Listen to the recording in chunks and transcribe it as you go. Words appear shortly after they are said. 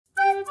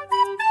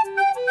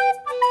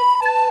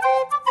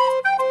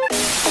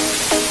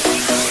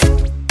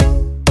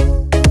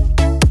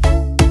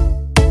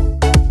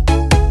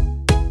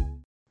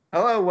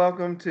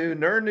welcome to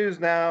Nerd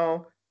News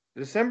Now,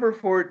 December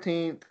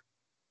 14th,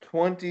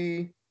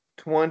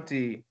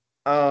 2020.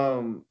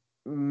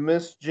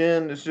 Miss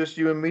Jen, it's just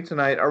you and me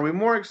tonight. Are we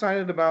more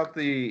excited about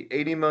the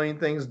 80 million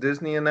things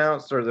Disney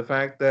announced or the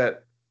fact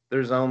that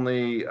there's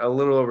only a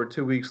little over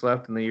 2 weeks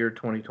left in the year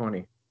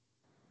 2020?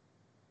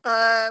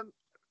 Um,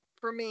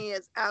 for me,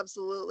 it's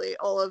absolutely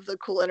all of the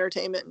cool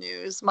entertainment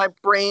news. My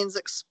brain's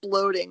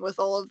exploding with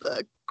all of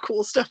the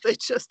cool stuff they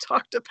just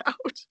talked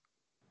about.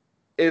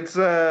 It's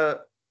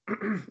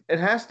it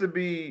has to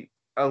be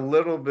a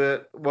little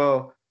bit,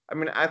 well, I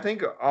mean, I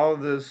think all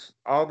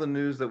the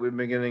news that we've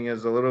been getting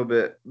is a little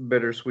bit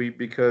bittersweet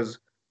because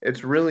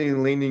it's really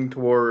leaning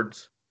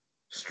towards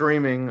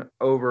streaming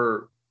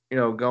over,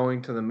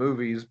 going to the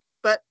movies.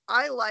 But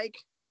I like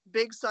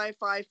big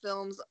sci-fi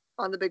films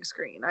on the big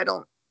screen.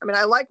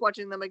 I like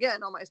watching them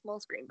again on my small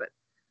screen, but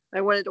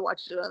I wanted to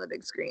watch it on the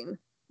big screen.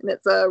 And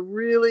it's a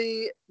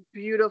really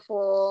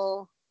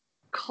beautiful,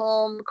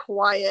 calm,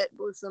 quiet,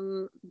 with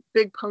some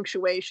big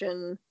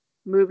punctuation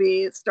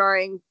movie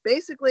starring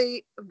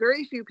basically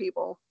very few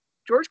people.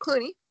 George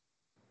Clooney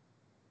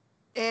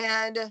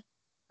and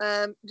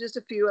just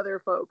a few other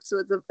folks.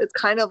 So it's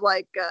kind of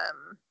like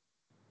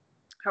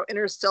how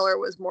Interstellar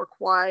was more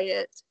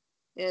quiet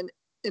and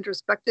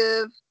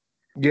introspective.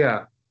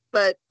 Yeah.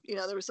 But,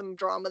 there was some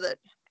drama that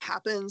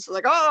happens,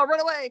 like, oh, run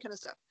away kind of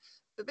stuff.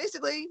 But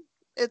basically,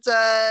 it's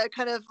a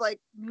kind of like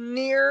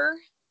near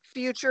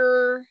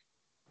future,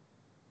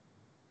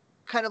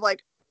 kind of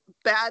like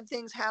bad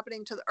things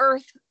happening to the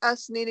earth,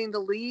 us needing to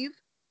leave.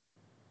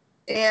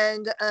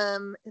 And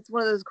it's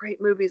one of those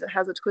great movies that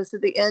has a twist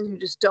at the end you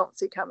just don't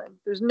see coming.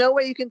 There's no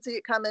way you can see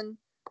it coming,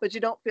 but you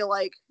don't feel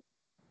like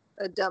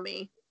a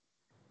dummy.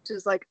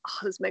 Just like, oh,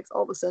 this makes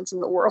all the sense in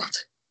the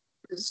world.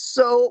 It's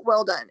so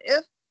well done.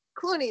 If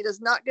Clooney does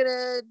not get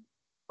an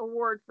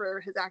award for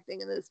his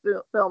acting in this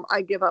film,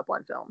 I give up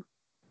on film.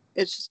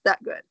 It's just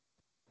that good.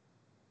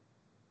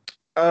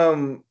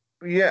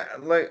 Yeah,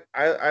 like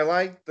I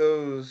like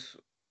those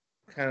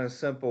kind of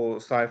simple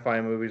sci-fi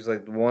movies,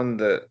 like the one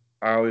that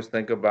I always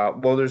think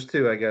about. Well, there's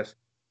two, I guess.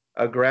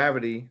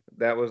 Gravity,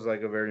 that was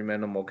like a very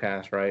minimal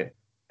cast, right?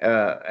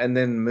 And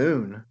then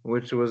Moon,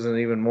 which was an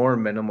even more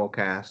minimal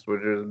cast,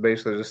 which was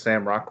basically just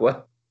Sam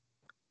Rockwell.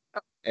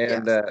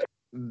 And Yes.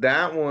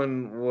 that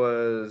one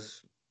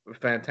was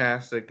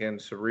fantastic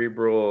and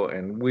cerebral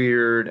and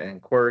weird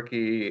and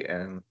quirky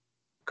and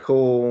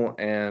cool.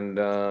 And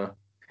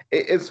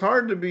it's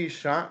hard to be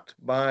shocked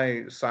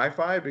by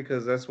sci-fi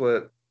because that's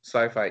what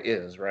sci-fi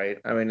is, right?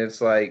 I mean, it's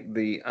like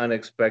the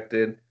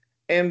unexpected,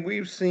 and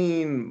we've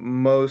seen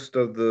most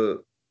of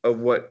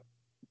what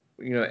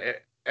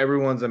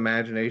everyone's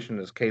imagination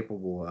is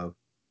capable of.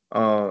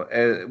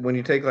 And when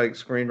you take like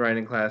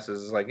screenwriting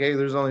classes, it's like, hey,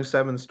 there's only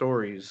 7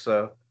 stories.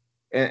 So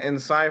in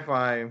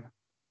sci-fi,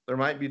 there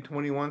might be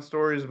 21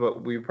 stories,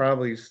 but we've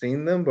probably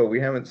seen them, but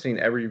we haven't seen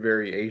every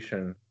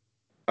variation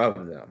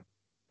of them.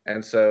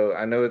 And so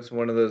I know it's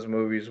one of those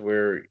movies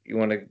where you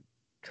want to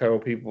tell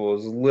people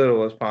as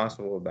little as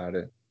possible about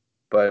it,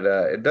 but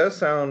it does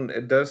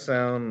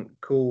sound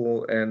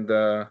cool, and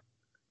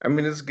I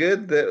mean it's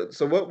good that.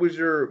 So, what was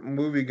your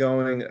movie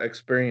going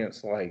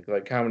experience like?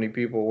 Like, how many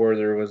people were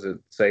there? Was it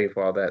safe?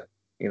 All that,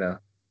 you know,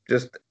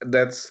 just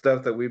that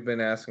stuff that we've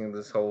been asking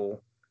this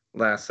whole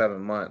last 7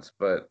 months.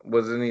 But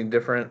was it any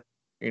different?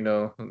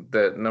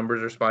 That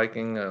numbers are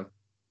spiking.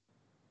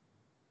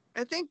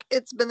 I think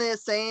it's been the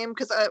same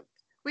because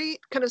we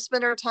kind of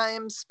spend our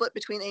time split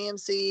between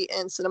AMC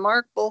and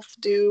Cinemark. Both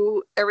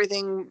do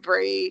everything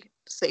very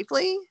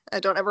safely. I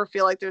don't ever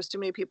feel like there's too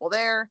many people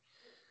there.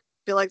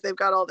 I feel like they've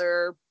got all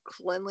their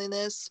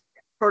cleanliness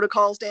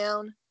protocols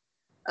down.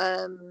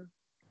 Um,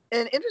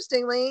 and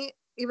interestingly,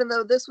 even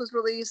though this was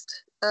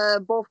released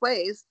both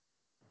ways,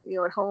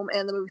 at home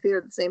and the movie theater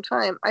at the same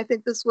time, I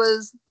think this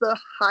was the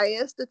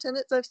highest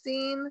attendance I've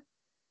seen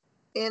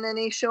in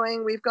any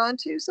showing we've gone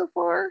to so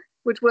far,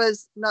 which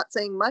was not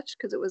saying much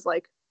because it was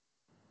like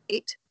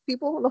 8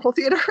 people in the whole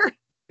theater.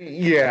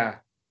 Yeah.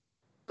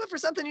 But for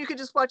something you could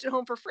just watch at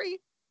home for free,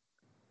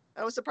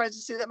 I was surprised to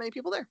see that many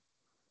people there.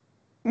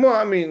 Well,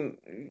 I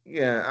mean,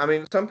 yeah, I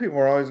mean, some people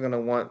are always going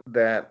to want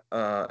that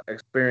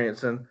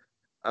experience, and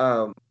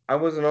I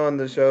wasn't on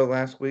the show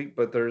last week,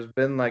 but there's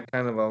been like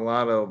kind of a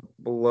lot of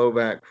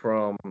blowback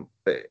from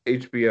the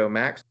HBO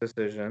Max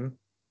decision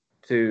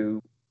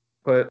to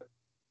put,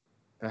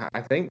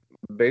 I think,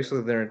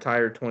 basically their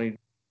entire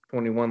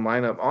 2021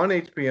 lineup on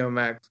HBO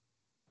Max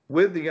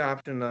with the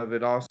option of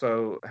it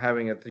also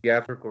having a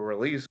theatrical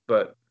release.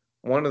 But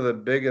one of the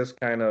biggest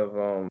kind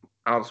of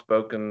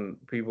outspoken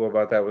people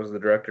about that was the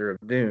director of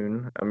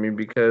Dune. I mean,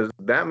 because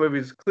that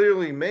movie's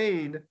clearly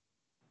made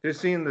to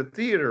see in the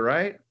theater,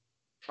 right?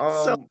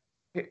 So Um,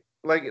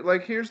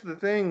 like here's the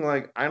thing,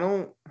 like I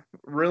don't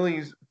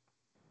really,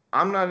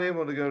 I'm not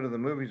able to go to the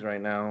movies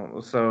right now,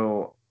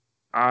 so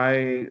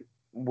I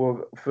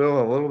will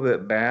feel a little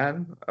bit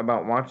bad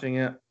about watching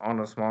it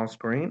on a small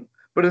screen.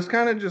 But it's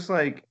kind of just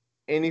like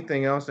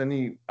anything else,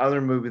 any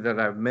other movie that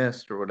I've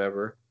missed or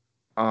whatever.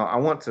 I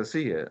want to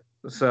see it.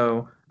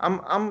 So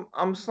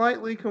I'm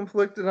slightly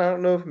conflicted. I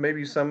don't know if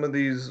maybe some of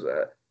these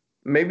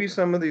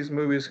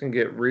movies can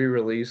get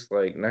re-released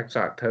like next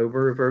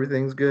October if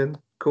everything's good.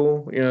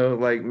 Cool.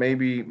 Like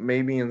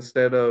maybe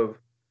instead of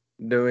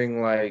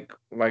doing like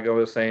I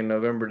was saying,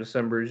 November,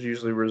 December is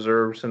usually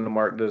reserved.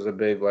 Cinemark does a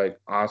big like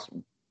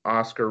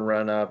Oscar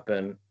run up,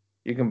 and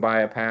you can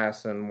buy a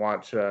pass and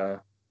watch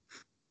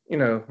you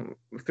know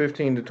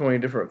 15 to 20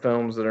 different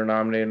films that are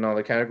nominated in all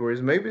the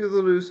categories. Maybe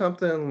they'll do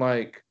something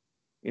like,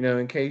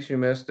 in case you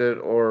missed it,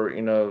 or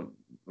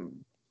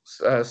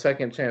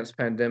second chance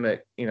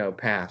pandemic,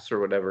 pass or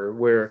whatever,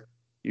 where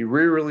you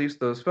re-release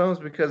those films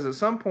because at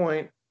some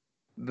point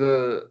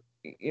the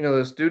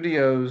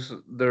studios,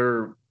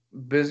 they're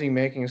busy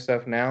making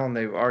stuff now and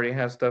they've already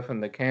had stuff in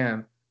the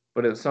can,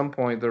 but at some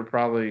point they're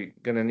probably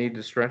going to need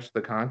to stretch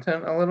the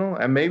content a little,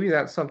 and maybe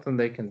that's something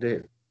they can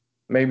do.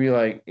 Maybe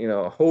like,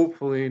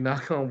 hopefully,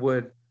 knock on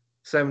wood,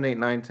 7, 8,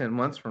 9, 10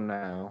 months from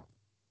now,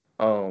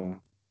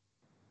 um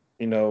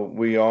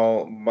we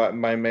all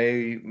by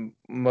May,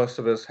 most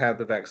of us have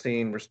the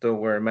vaccine. We're still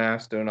wearing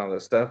masks, doing all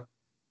this stuff.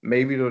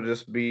 Maybe it'll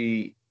just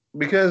be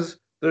because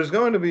there's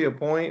going to be a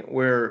point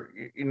where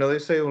they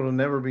say it'll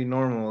never be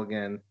normal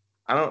again.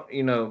 I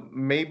don't,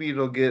 maybe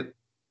it'll get.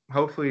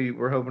 Hopefully,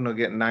 we're hoping it'll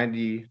get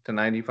 90 to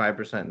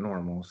 95%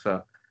 normal.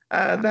 So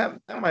that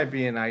might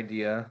be an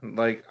idea.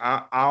 Like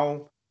I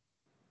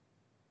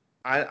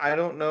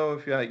don't know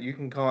if you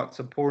can call it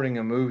supporting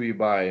a movie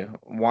by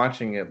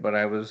watching it, but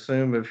I would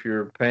assume if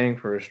you're paying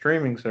for a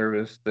streaming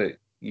service that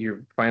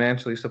you're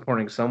financially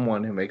supporting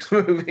someone who makes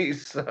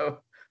movies. So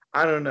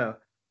I don't know.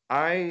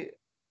 I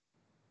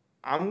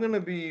I'm gonna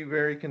be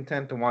very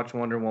content to watch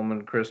Wonder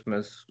Woman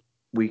Christmas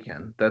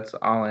weekend. That's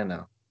all I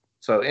know.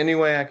 So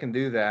anyway, I can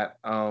do that.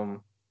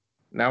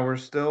 Now we're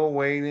still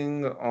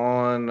waiting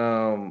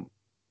on.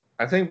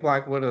 I think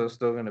Black Widow is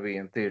still gonna be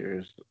in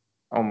theaters,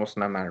 almost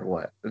no matter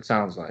what. It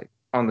sounds like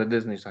on the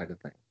Disney side of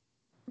things.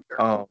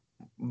 Sure. Um,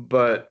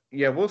 but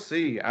yeah, we'll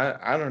see.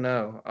 I don't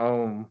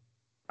know.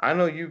 I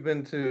know you've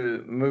been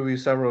to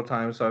movies several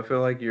times, so I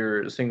feel like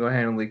you're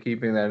single-handedly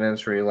keeping that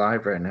industry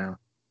alive right now.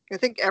 I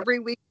think every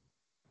week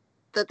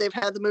that they've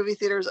had the movie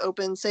theaters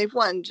open, save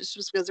one, just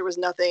because there was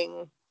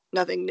nothing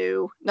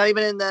new. Not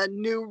even in the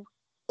new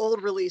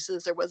old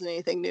releases, there wasn't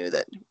anything new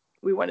that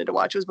we wanted to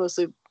watch. It was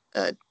mostly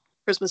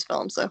Christmas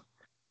films. So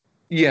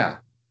Yeah,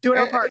 doing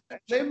our and part.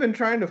 they've been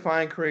trying to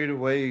find creative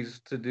ways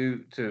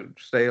to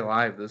stay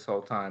alive this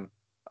whole time.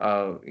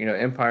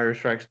 Empire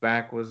Strikes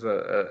Back was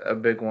a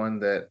big one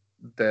that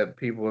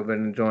people have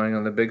been enjoying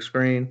on the big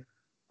screen.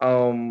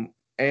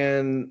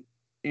 And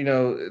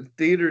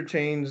theater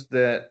chains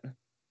that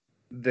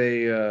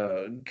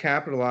they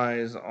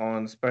capitalize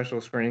on special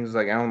screenings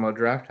like Alamo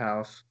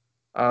Drafthouse.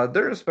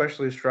 They're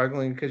especially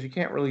struggling because you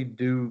can't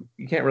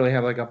really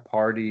have like a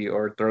party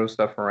or throw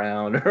stuff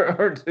around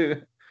or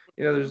do,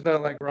 there's no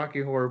like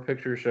Rocky Horror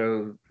Picture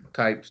Show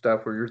type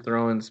stuff where you're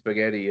throwing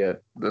spaghetti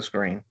at the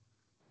screen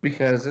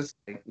because it's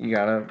like, you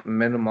gotta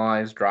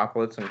minimize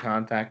droplets and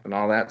contact and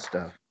all that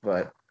stuff.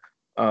 But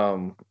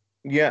um,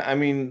 yeah, I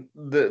mean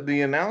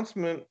the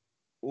announcement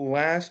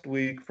last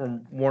week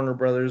from Warner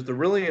Brothers, the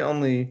really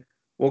only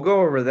we'll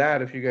go over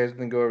that if you guys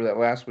didn't go over that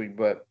last week,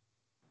 but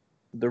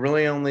the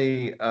really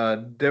only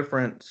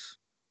difference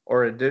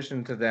or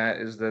addition to that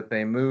is that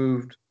they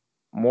moved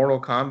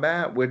Mortal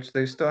Kombat, which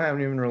they still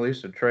haven't even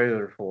released a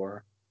trailer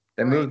for.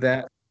 They Right. moved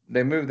that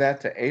they moved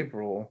that to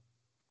April.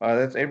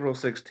 That's April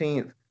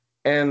 16th.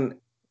 And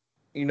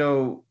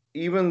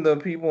even the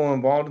people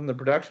involved in the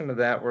production of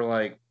that were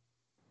like,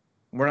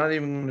 we're not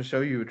even going to show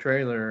you a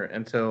trailer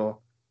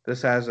until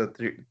this has a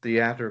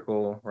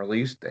theatrical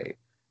release date.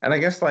 And I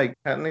guess like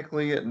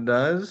technically it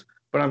does,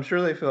 but I'm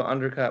sure they feel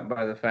undercut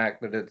by the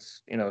fact that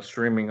it's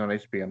streaming on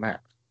HBO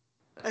Max.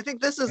 I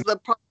think this is the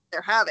problem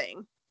they're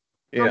having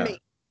for Yeah, me.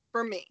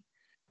 For me,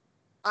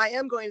 I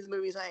am going to the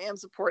movies. I am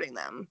supporting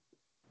them.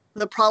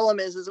 The problem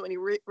is when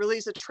you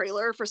release a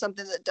trailer for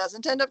something that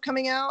doesn't end up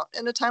coming out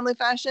in a timely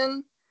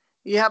fashion,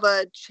 you have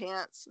a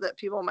chance that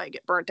people might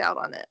get burnt out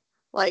on it.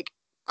 Like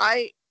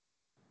I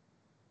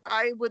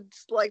I would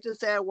like to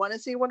say I want to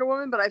see Wonder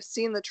Woman, but I've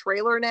seen the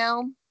trailer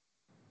now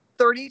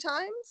 30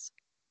 times.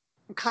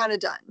 I'm kind of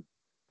done.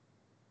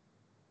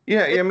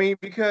 yeah. It, I mean,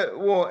 because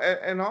well,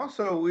 and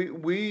also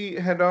we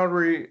had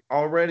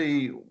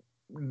already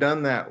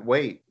done that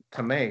wait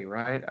to May,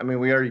 right? I mean,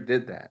 we already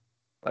did that.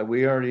 Like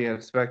we already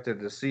expected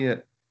to see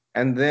it,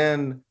 and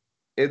then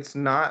it's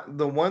not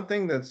the one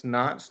thing that's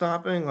not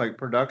stopping. Like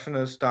production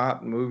has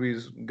stopped,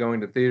 movies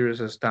going to theaters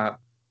has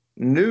stopped,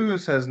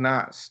 news has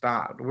not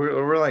stopped.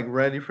 We're like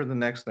ready for the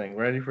next thing,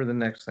 ready for the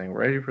next thing,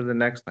 ready for the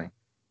next thing.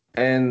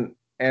 And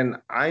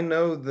I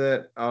know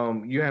that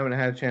you haven't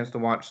had a chance to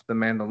watch The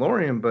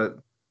Mandalorian, but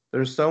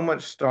there's so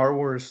much Star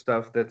Wars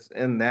stuff that's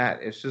in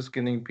that. It's just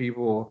getting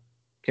people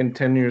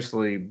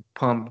continuously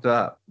pumped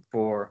up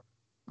for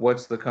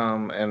what's to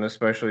come, and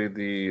especially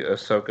the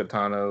Ahsoka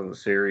Tano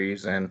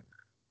series, and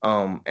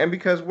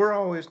because we're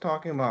always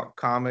talking about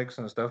comics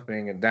and stuff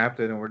being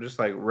adapted, and we're just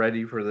like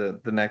ready for the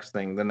next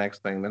thing, the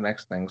next thing, the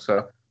next thing.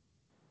 So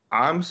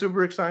I'm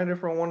super excited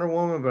for Wonder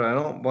Woman, but I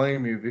don't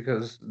blame you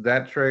because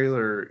that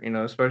trailer,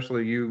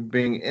 especially you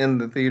being in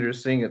the theater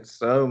seeing it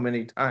so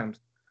many times.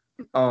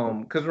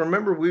 Because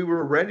remember we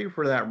were ready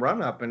for that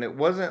run up, and it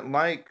wasn't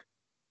like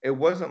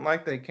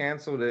they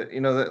canceled it.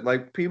 That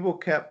like people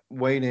kept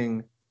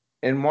waiting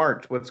in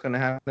March, what's going to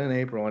happen in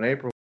April, in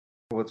April,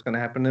 what's going to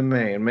happen in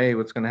May, in May,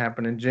 what's going to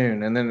happen in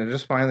June, and then it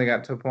just finally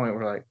got to a point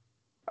where like,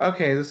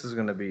 okay, this is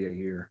going to be a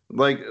year.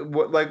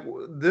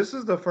 This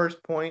is the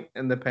first point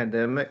in the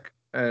pandemic,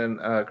 and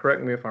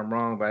correct me if I'm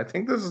wrong, but I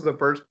think this is the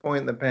first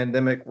point in the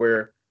pandemic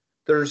where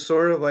there's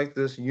sort of like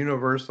this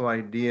universal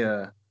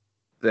idea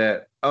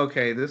that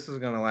okay, this is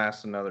going to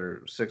last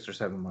another 6 or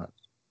 7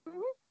 months.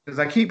 Mhm. Because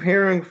I keep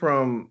hearing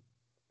from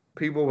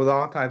people with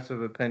all types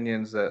of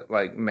opinions that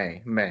like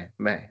May,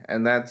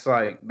 and that's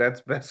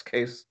best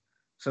case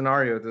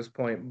scenario at this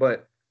point.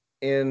 But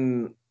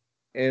in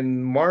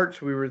in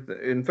March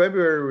in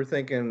February we were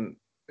thinking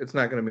it's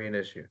not going to be an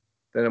issue.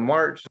 Then in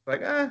March, it's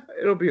like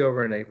it'll be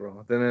over in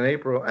April. Then in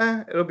April,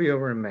 it'll be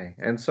over in May,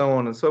 and so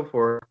on and so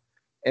forth.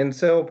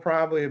 Until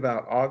probably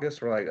about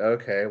August, we're like,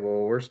 okay,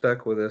 well, we're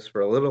stuck with this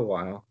for a little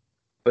while.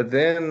 But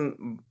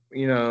then,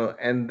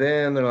 and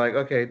then they're like,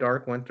 okay,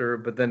 Dark Winter.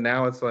 But then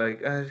now it's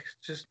like, it's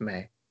just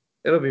May.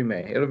 It'll be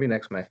May. It'll be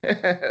next May.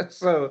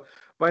 So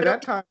by I don't.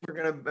 that time, we're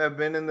gonna have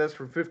been in this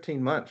for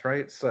 15 months,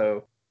 right?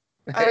 So,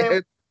 I don't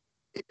even.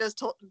 It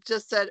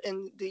just said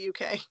in the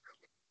UK.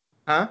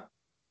 huh?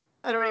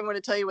 I don't even want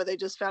to tell you what they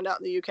just found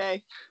out in the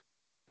UK.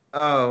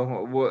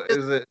 Oh, what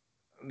is it?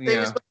 They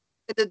Yeah. just went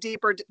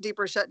into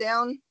deeper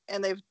shutdown,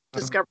 and they've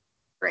discovered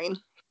a strain,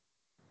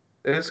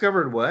 They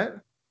discovered what?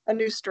 a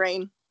new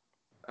strain.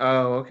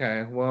 Oh,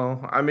 okay.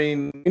 Well, I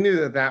mean, we knew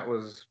that that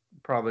was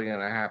probably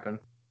gonna happen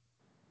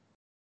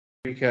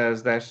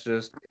because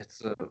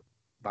it's a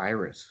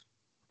virus.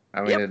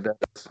 I mean, Yep. it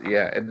does,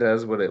 yeah, it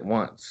does what it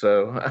wants.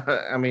 So,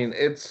 I mean,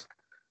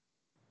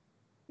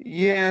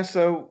 yeah.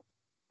 So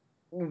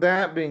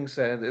that being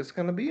said, it's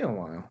going to be a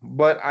while.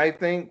 But I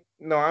think,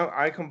 no,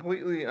 I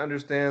completely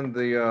understand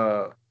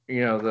the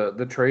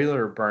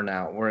trailer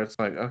burnout where it's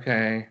like,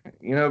 okay,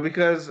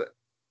 because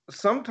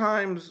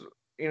sometimes,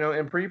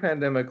 in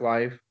pre-pandemic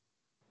life,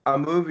 a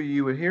movie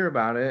you would hear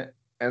about it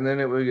and then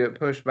it would get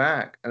pushed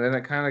back and then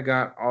it kind of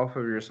got off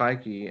of your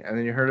psyche and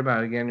then you heard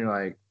about it again, you're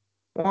like,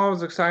 well, I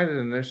was excited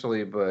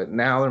initially, but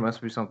now there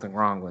must be something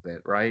wrong with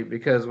it, right?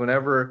 Because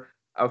whenever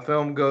a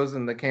film goes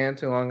in the can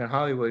too long in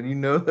Hollywood, you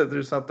know that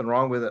there's something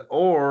wrong with it.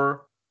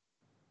 Or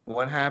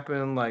what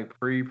happened like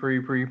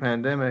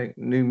pre-pandemic,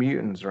 New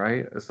Mutants,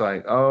 right? It's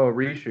like, oh,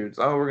 reshoots.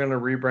 Oh, we're gonna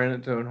rebrand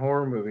it to a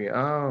horror movie.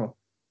 Oh,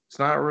 it's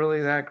not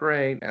really that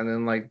great. And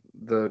then like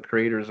the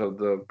creators of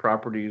the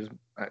properties,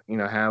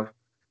 have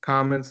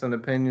comments and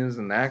opinions,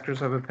 and the actors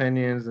have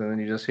opinions, and then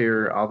you just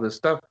hear all this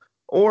stuff.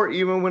 Or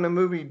even when a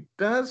movie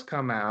does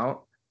come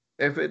out,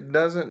 if it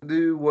doesn't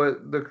do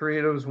what the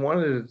creatives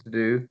wanted it to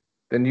do,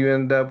 then you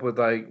end up with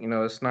like,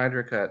 a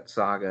Snyder Cut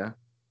saga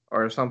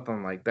or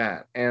something like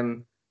that.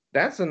 And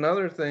that's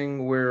another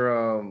thing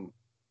where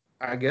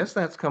I guess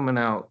that's coming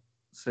out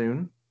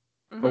soon,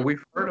 but Mm-hmm.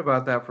 we've heard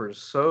about that for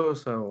so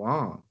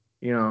long.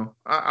 I'm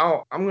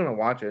gonna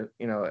watch it.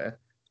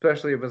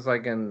 Especially if it's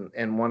like in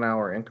 1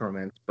 hour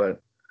increments.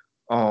 But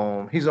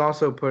he's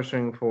also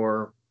pushing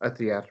for a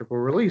theatrical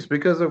release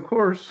because, of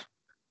course,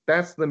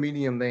 that's the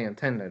medium they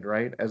intended,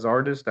 right? As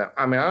artists,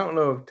 I mean, I don't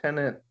know if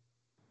Tenet,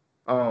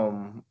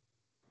 um,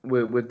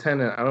 with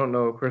Tenet, I don't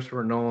know if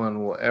Christopher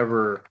Nolan will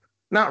ever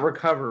not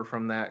recover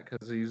from that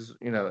because he's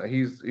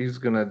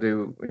gonna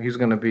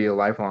be a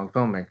lifelong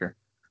filmmaker,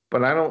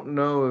 but I don't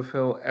know if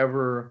he'll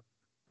ever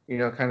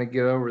kind of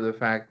get over the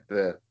fact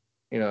that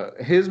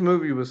his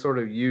movie was sort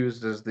of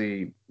used as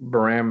the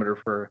barometer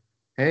for,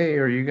 hey,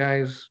 are you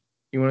guys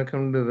you want to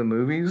come to the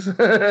movies?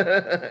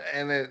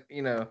 And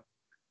yeah,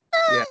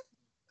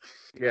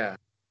 yeah.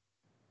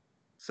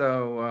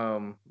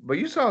 So, but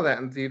you saw that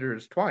in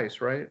theaters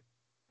twice, right?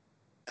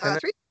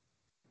 Tenet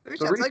Three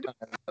times. three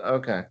times.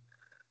 Okay.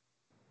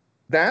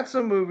 That's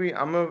a movie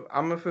I'm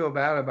gonna feel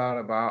bad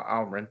about,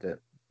 I'll rent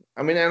it.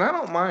 I mean, and I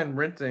don't mind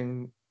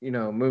renting,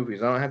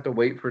 movies. I don't have to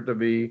wait for it to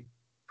be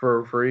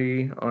for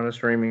free on a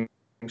streaming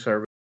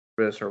service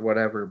or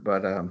whatever.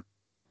 But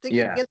think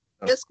you can yeah. get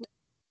disc.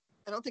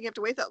 I don't think you have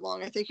to wait that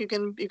long. I think you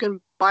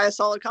can buy a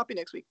solid copy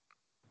next week.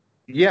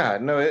 Yeah,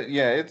 no,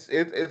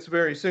 it's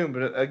very soon,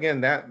 but again,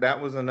 that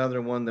was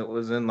another one that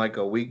was in like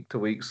a week to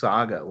week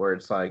saga where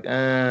it's like,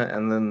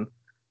 and then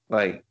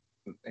like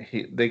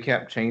they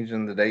kept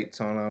changing the dates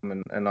on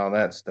them and all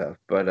that stuff.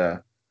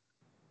 But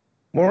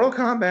Mortal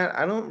Kombat,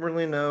 I don't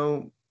really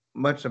know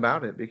much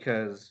about it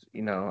because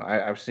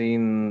I've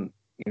seen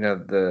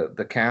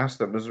the cast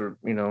that was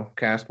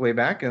cast way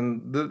back,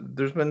 and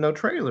there's been no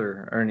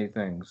trailer or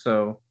anything.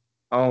 So,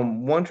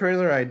 one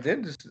trailer I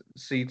did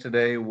see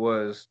today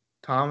was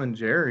Tom and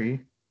Jerry,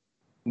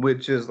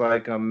 which is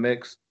like a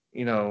mixed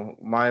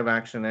live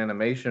action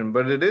animation,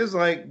 but it is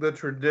like the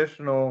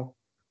traditional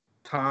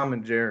Tom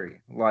and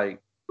Jerry, like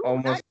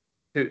Ooh, nice.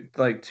 almost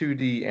like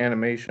 2D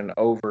animation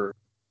over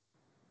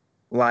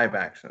live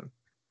action.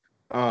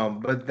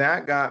 But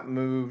that got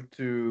moved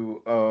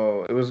to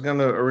it was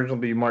gonna originally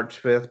be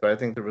March 5th, but I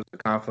think there was a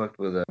conflict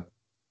with a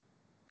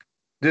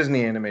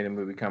Disney animated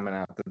movie coming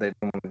out that they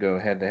didn't want to go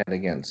head to head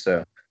against.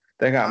 So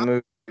they got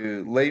moved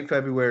to late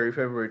February,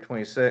 February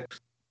 26th.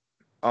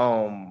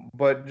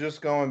 But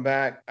just going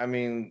back, I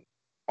mean,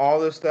 all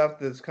the stuff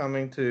that's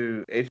coming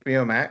to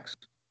HBO Max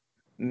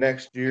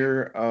next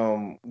year,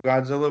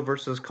 Godzilla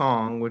versus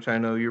Kong, which I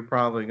know you're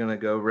probably gonna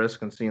go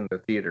risk and see in the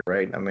theater,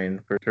 right? I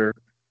mean, for sure.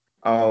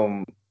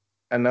 Um,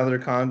 Another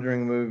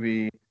Conjuring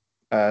movie,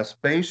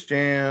 Space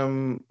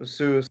Jam,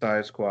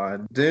 Suicide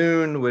Squad,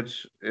 Dune,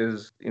 which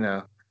is,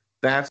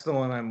 that's the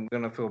one I'm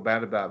gonna feel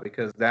bad about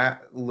because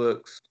that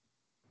looks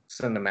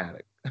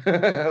cinematic,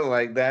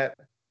 like that.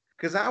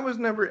 Because I was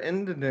never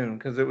into Dune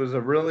because it was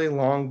a really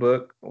long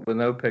book with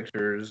no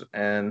pictures,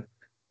 and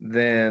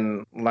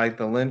then like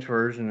the Lynch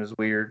version is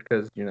weird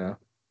because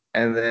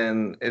and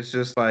then it's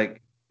just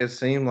like it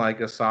seemed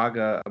like a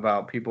saga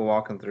about people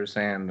walking through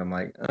sand. I'm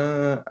like,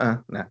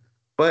 nah.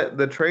 But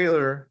the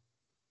trailer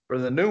for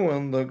the new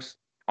one looks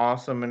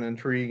awesome and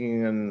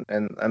intriguing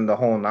and the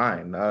whole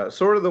nine.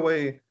 Sort of the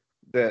way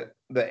that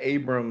the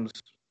Abrams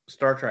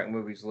Star Trek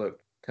movies look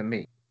to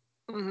me.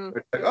 Mm-hmm.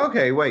 It's like,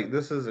 okay, wait,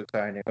 this is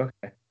exciting.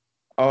 Okay.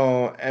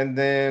 Oh, and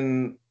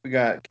then we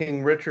got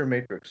King Richard,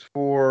 Matrix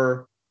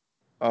 4,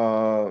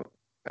 uh,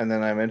 and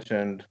then I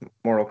mentioned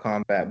Mortal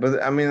Kombat.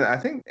 But I mean, I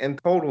think in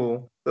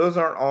total, those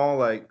aren't all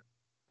like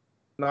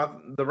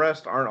not the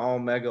rest aren't all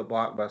mega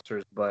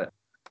blockbusters, but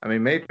I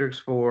mean, Matrix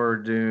 4,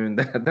 Dune,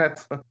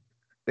 that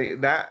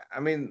I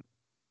mean,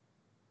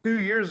 2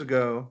 years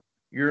ago,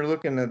 you're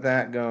looking at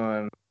that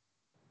going,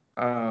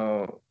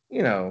 uh,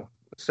 you know,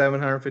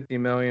 750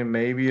 million,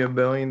 maybe $1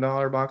 billion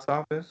box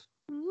office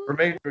for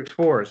Matrix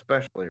 4,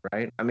 especially,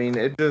 right? I mean,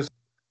 it just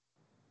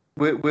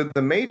with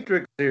the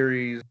Matrix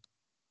series,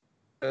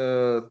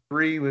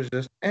 3 was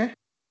just it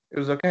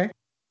was okay.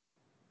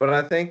 But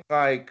I think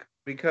like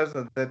because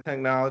of the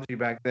technology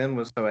back then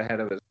was so ahead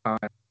of its time,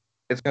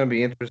 it's going to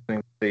be interesting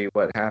to see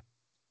what happens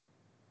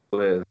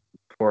with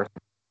fourth.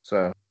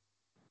 So,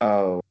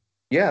 oh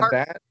yeah,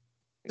 that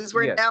Because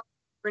yeah.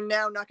 we're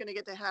now not going to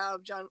get to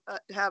have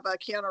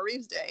Keanu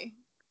Reeves Day,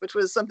 which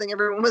was something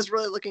everyone was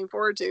really looking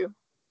forward to.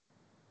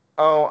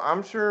 Oh,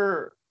 I'm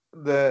sure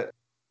that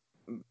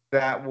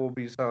will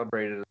be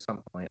celebrated at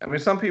some point. I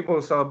mean, some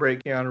people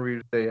celebrate Keanu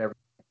Reeves Day every.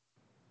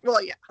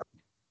 Well, yeah.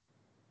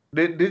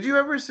 Did you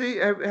ever see?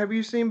 Have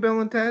you seen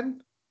Bill and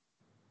Ted?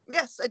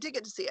 Yes, I did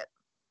get to see it.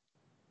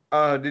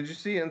 Did you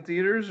see it in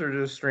theaters or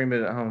just stream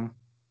it at home?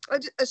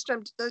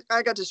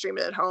 I got to stream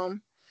it at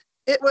home.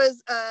 It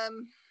was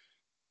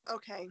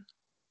okay.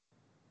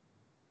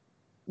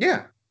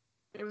 Yeah.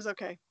 It was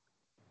okay.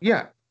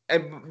 Yeah.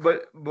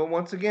 But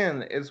once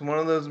again, it's one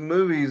of those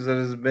movies that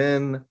has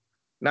been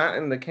not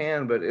in the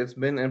can, but it's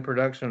been in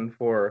production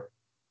for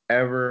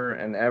ever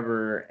and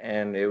ever,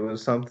 and it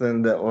was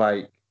something that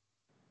like,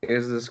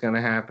 is this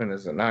gonna happen?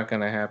 Is it not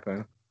gonna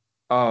happen?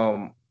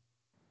 Um,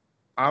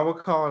 I would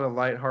call it a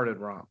lighthearted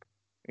romp,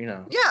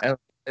 Yeah.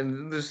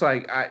 and just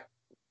like I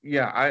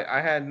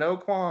had no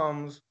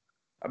qualms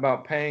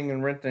about paying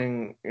and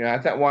renting. I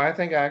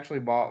think I actually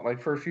bought like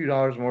for a few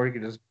dollars more, you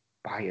could just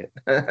buy it,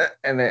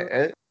 and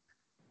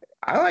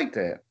I liked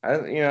it.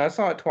 I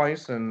saw it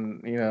twice,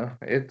 and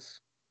it's.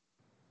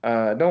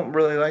 I don't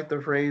really like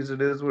the phrase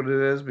 "it is what it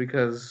is"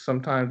 because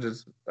sometimes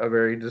it's a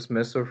very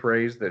dismissive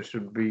phrase that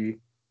should be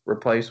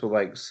replaced with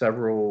like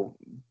several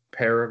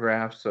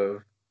paragraphs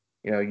of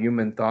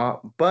human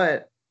thought.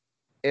 But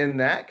in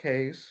that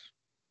case,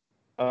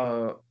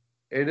 uh,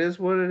 it is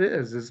what it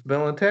is. It's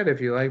Bill and Ted.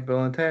 If you like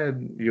Bill and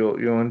Ted,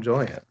 you'll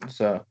enjoy it.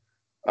 So,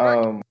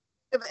 Right.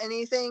 Of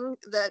anything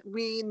that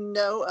we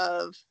know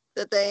of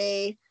that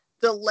they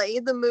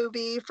delayed the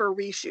movie for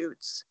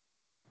reshoots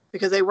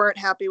because they weren't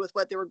happy with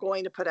what they were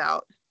going to put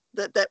out.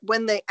 That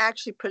when they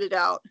actually put it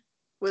out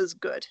was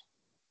good.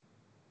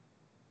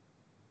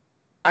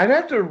 I'd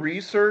have to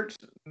research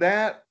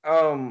that.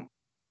 I'm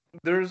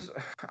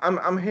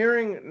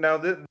hearing now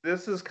that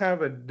this is kind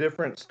of a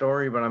different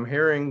story, but I'm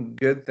hearing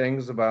good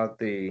things about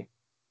the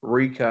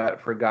recut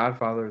for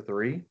Godfather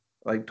 3,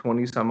 like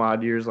 20 some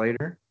odd years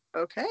later.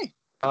 Okay.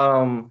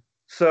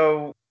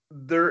 So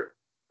there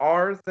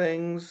are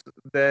things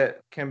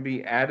that can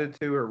be added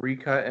to or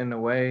recut in a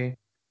way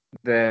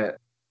that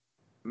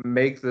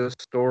make the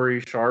story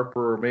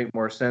sharper or make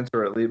more sense,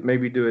 or at least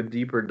maybe do a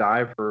deeper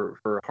dive for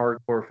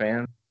hardcore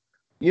fans.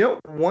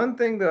 One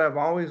thing that I've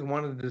always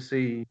wanted to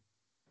see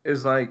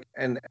is like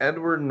an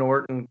Edward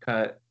Norton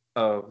cut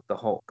of the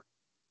Hulk.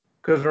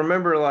 Because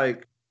remember,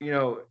 like,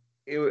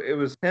 it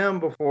was him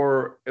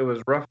before it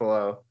was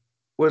Ruffalo.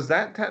 Was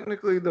that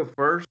technically the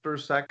first or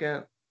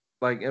second,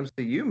 like,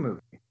 MCU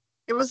movie?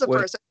 It was the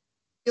Was first. If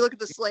you look at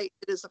the slate,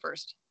 it is the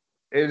first.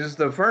 it is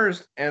the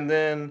first, and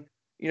then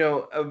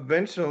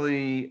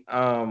eventually,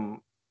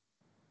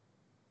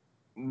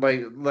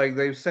 like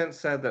they've since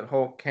said that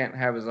Hulk can't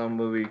have his own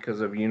movie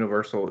because of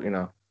Universal,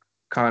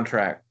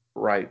 contract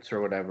rights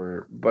or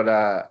whatever.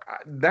 But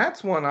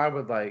that's one I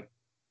would like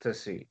to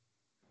see.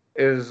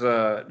 is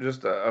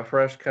just a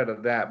fresh cut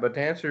of that. But to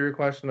answer your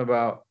question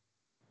about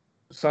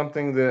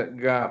something that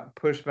got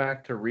pushed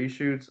back to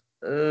reshoots,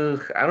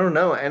 I don't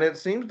know. And it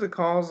seems to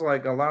cause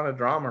like a lot of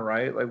drama,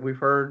 right? Like we've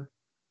heard,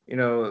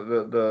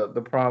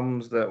 the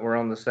problems that were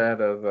on the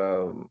set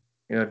of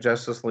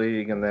Justice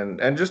League, and then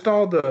and just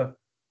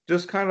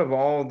kind of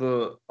all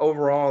the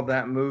overall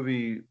that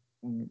movie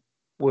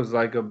was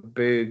like a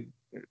big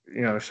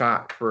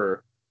shock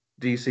for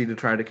DC to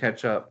try to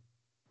catch up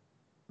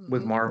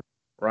with Hmm. Marvel,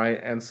 right?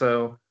 And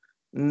so,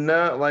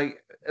 no,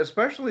 like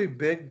especially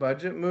big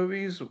budget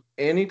movies,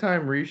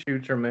 anytime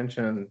reshoots are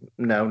mentioned,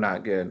 no,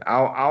 not good.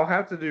 I'll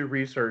have to do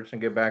research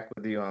and get back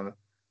with you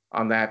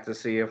on that to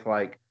see if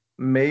like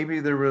maybe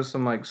there was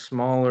some like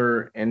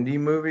smaller indie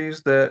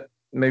movies that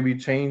maybe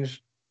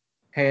changed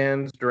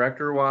hands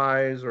director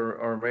wise,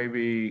 or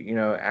maybe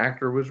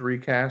actor was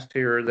recast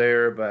here or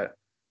there, but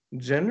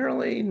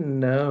generally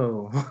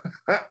no.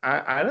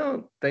 I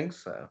don't think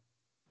so.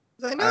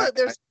 'Cause I know I, that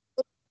there's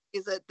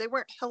movies that they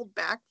weren't held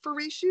back for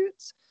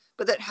reshoots,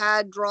 but that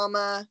had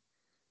drama.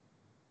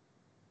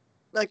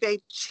 Like they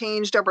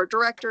changed over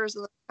directors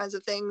and kinds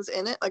of things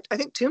in it. Like I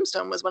think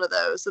Tombstone was one of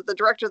those. That the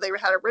director they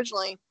had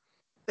originally,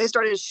 they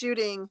started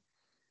shooting,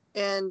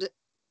 and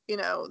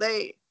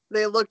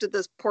they looked at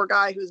this poor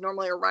guy who's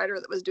normally a writer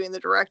that was doing the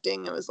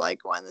directing and was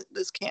like, "Why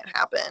this can't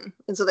happen?"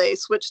 And so they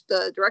switched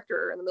the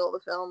director in the middle of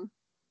the film,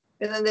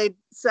 and then they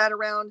sat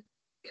around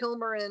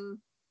Kilmer and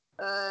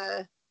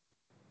uh,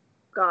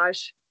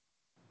 gosh,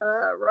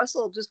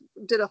 Russell just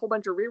did a whole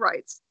bunch of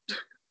rewrites.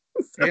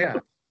 So yeah.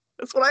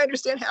 that's what I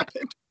understand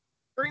happened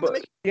during the But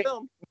making of the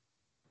film.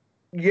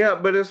 yeah,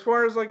 but as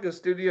far as like a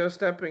studio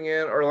stepping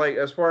in, or like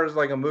as far as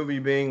like a movie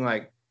being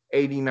like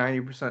 80,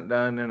 90%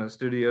 done and a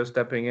studio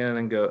stepping in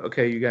and go,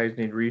 okay, you guys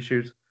need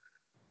reshoots.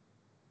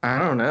 I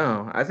don't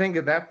know. I think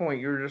at that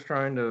point you're just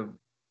trying to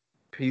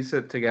piece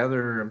it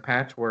together and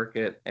patchwork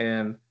it,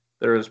 and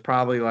there is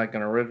probably like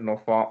an original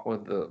fault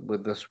with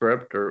the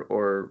script,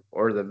 or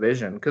the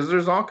vision, because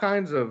there's all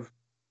kinds of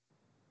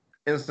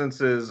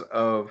instances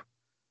of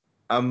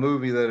a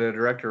movie that a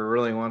director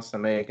really wants to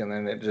make, and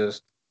then it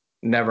just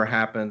never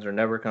happens, or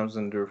never comes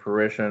into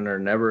fruition, or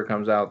never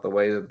comes out the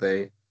way that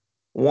they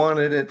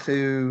wanted it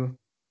to.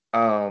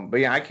 But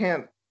yeah, I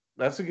can't.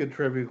 That's a good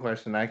trivia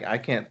question. I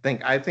can't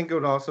think. I think it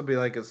would also be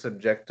like a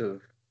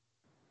subjective,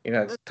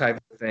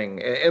 type of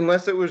thing,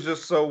 unless it was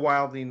just so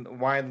widely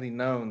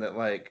known that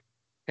like,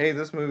 hey,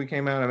 this movie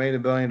came out and made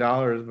 $1 billion,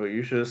 but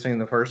you should have seen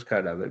the first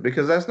cut of it,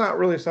 because that's not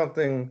really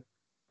something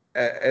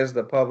as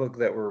the public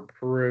that we're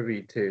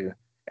privy to.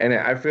 And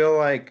I feel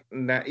like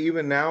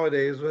even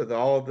nowadays with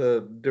all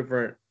the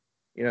different,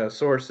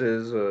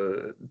 sources,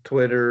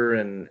 Twitter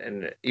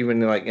and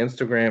even like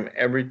Instagram,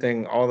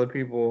 everything, all the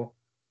people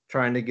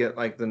trying to get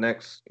like the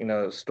next,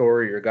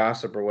 story or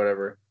gossip or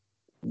whatever,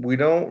 we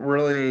don't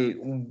really,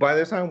 by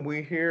the time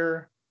we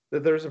hear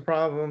that there's a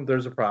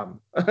problem.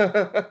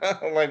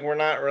 Like we're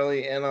not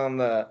really in on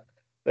the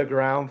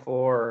ground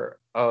floor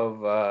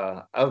of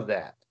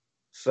that.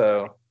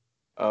 So,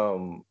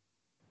 um,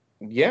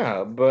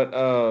 yeah, but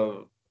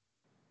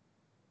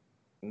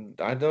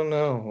I don't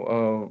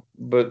know.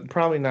 But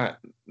probably not.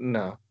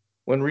 No,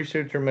 when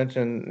researcher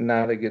mentioned,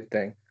 not a good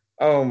thing.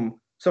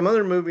 Some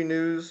other movie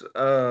news.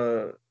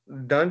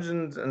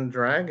 Dungeons and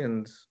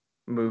Dragons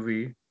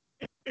movie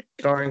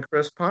starring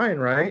Chris Pine.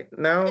 Right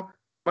now,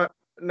 my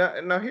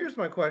now here's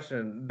my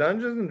question: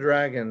 Dungeons and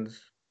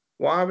Dragons.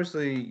 Well,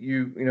 obviously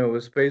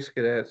with Space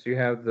Cadets you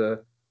have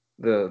the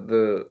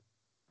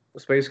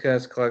Space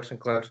Cadets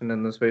collection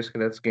and the Space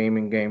Cadets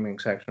gaming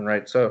section,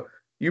 right? So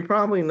you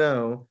probably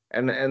know, I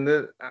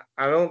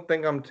don't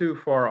think I'm too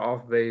far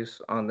off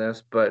base on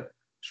this, but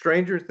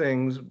Stranger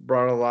Things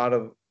brought a lot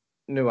of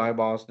new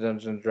eyeballs to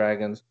Dungeons and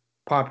Dragons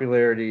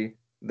popularity.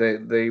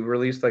 They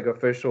released like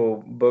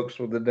official books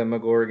with the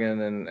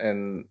Demogorgon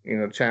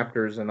and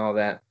chapters and all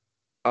that.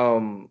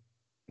 Um,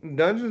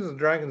 Dungeons and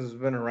Dragons has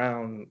been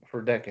around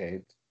for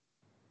decades.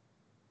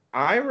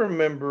 I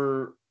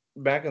remember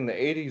back in the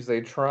 80s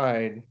they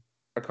tried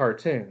a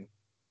cartoon.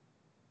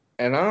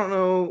 And I don't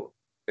know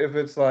if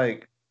it's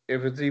like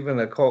if it's even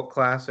a cult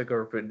classic,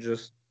 or if it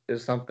just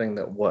is something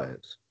that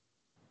was.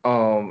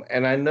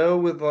 And I know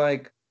with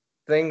like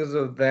things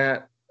of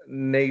that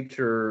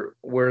nature,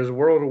 whereas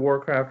World of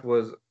Warcraft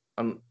was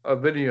a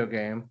video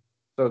game,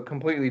 so a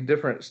completely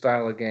different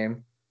style of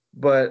game,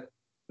 but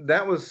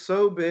that was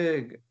so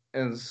big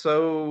and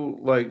so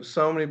like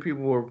so many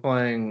people were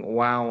playing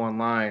WoW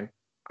online.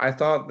 I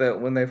thought that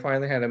when they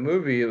finally had a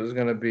movie, it was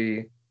going to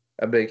be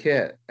a big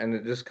hit, and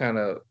it just kind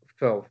of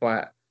fell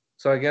flat.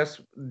 So I guess,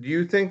 do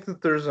you think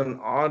that there's an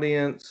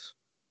audience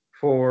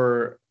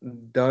for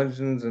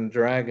Dungeons and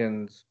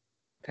Dragons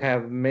to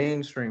have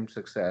mainstream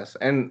success?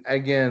 And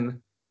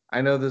again,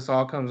 I know this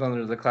all comes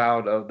under the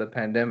cloud of the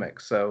pandemic.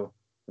 So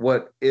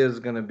what is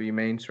going to be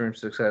mainstream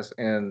success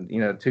in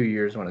 2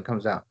 years when it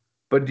comes out?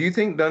 But do you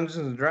think Dungeons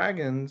and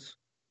Dragons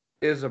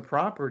is a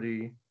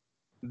property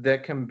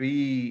that can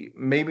be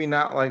maybe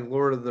not like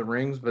Lord of the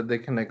Rings, but they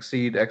can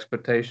exceed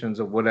expectations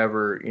of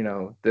whatever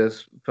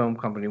this film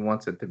company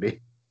wants it to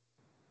be?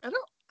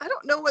 I don't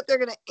don't know what they're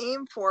going to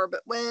aim for,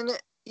 but when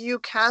you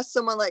cast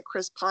someone like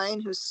Chris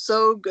Pine, who's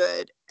so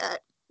good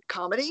at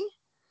comedy,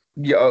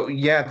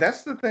 yeah,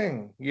 that's the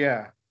thing.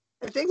 Yeah.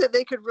 I think that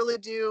they could really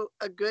do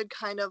a good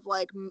kind of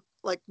like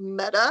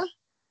meta,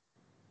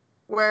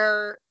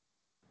 where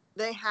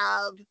they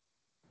have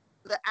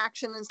the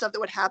action and stuff that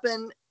would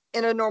happen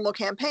in a normal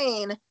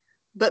campaign,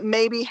 but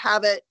maybe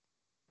have it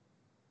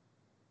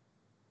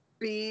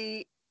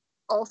be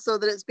also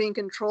that it's being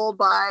controlled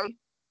by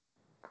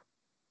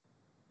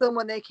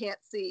someone they can't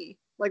see.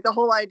 Like the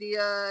whole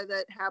idea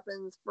that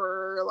happens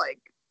for like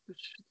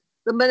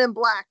the Men in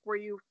Black, where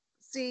you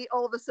see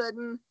all of a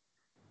sudden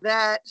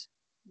that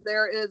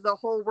there is a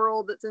whole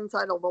world that's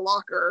inside of the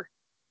locker.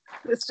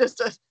 It's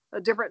just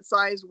a different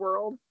size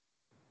world.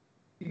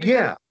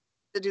 Yeah.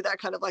 To do that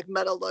kind of like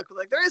meta look.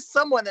 Like there is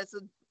someone that's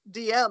a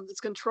DM that's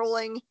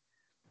controlling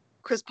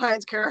Chris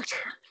Pine's character.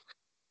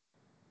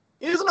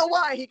 He doesn't know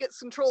why he gets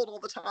controlled all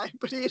the time,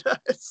 but he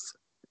does.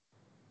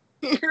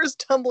 He hears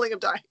tumbling of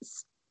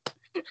dice.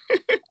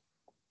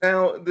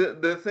 Now,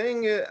 the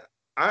thing is,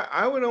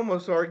 I would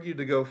almost argue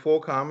to go full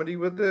comedy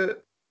with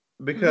it,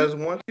 because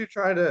once you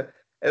try to,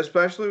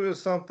 especially with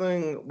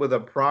something with a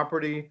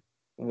property,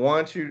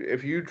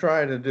 if you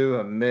try to do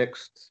a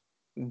mixed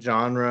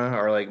genre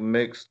or like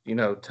mixed,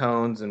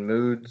 tones and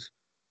moods,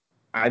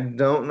 I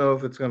don't know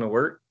if it's going to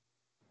work.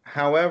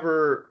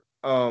 However,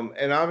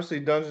 and obviously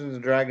Dungeons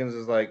and Dragons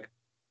is like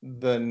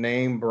the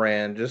name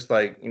brand, just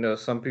like,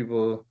 some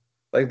people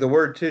like the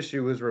word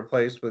tissue was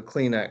replaced with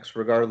Kleenex,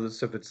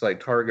 regardless if it's like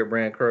Target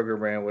brand, Kroger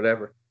brand,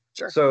 whatever.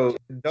 Sure. So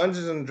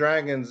Dungeons and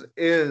Dragons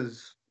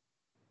is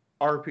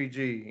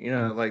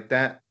RPG, like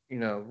that,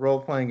 role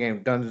playing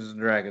game, Dungeons and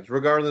Dragons,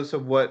 regardless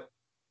of what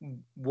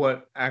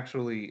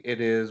actually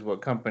it is,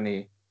 what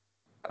company,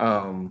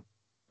 um,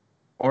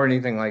 or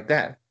anything like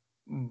that.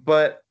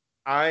 But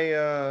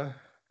I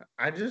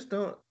just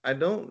don't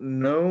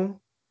know,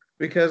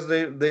 because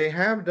they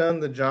have done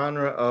the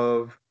genre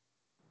of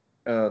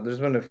there's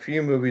been a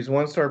few movies.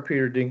 One star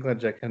Peter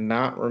Dinklage. I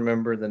cannot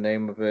remember the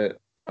name of it.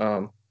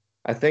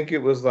 I think it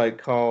was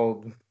like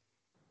called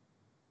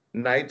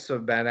Knights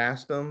of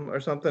Badassdom or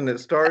something. It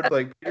starred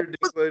like Peter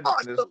Dinklage.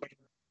 Awesome.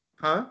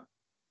 Huh?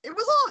 It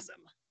was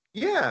awesome.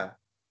 Yeah.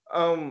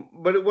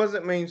 But it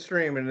wasn't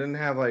mainstream and didn't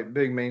have like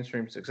big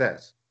mainstream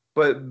success.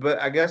 But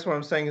I guess what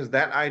I'm saying is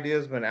that idea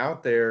has been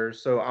out there.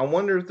 So I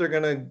wonder if they're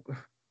gonna.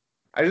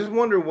 I just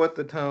wonder what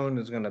the tone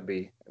is gonna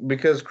be,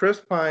 because Chris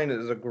Pine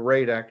is a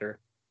great actor,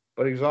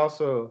 but he's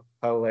also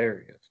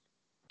hilarious.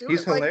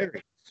 He's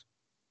hilarious.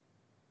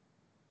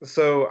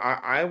 So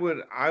I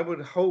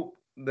would hope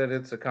that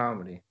it's a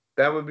comedy.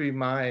 That would be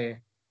my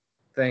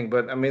thing.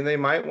 But I mean, they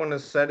might want to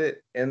set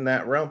it in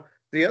that realm.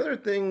 The other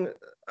thing,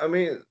 I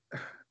mean,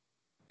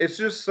 it's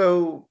just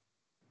so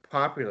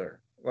popular.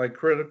 Like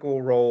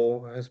Critical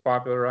Role has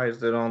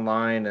popularized it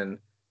online and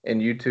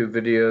YouTube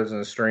videos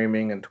and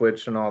streaming and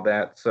Twitch and all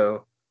that.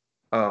 So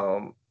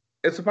um,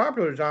 it's a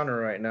popular genre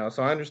right now.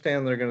 So I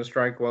understand they're going to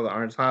strike while the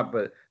iron's hot,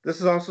 but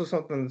this is also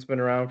something that's been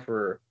around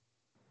for,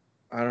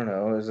 I don't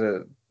know, is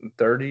it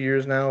 30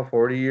 years now,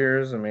 40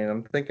 years? I mean,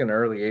 I'm thinking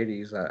early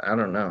 80s. I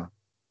don't know.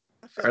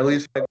 Or at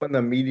least like when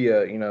the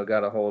media,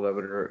 got a hold of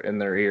it or in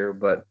their ear.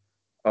 But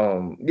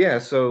yeah,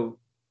 so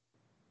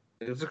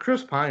it's a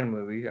Chris Pine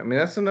movie. I mean,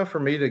 that's enough for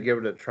me to give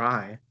it a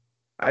try.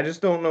 I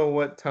just don't know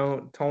what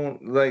tone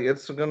like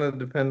it's gonna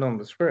depend on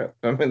the script.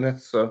 I mean,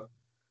 that's so.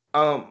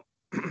 Um,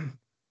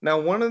 now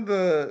one of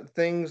the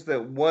things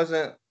that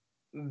wasn't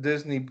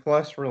Disney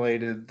Plus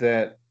related,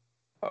 that,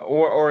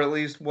 or at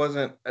least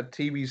wasn't a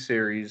TV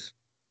series,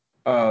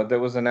 that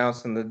was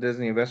announced in the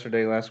Disney Investor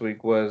Day last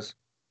week, was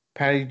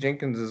Patty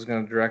Jenkins is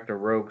going to direct a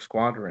Rogue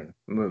Squadron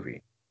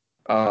movie.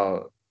 Uh,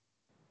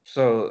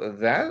 so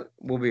that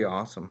will be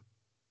awesome.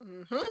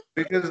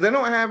 Because they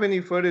don't have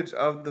any footage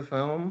of the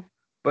film,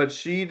 but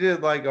she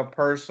did like a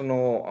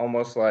personal,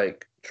 almost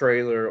like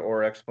trailer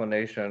or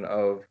explanation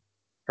of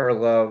her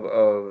love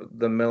of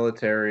the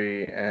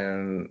military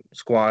and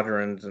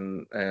squadrons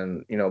and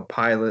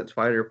pilots,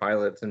 fighter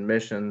pilots and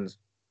missions.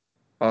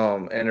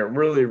 And it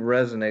really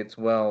resonates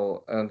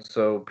well, and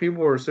so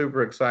people are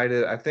super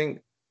excited. I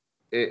think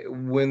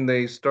when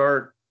they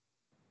start,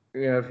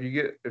 if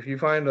you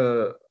find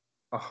a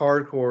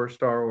hardcore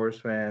Star Wars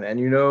fan, and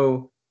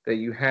that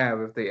you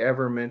have, if they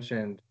ever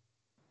mentioned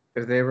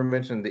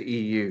the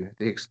EU,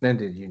 the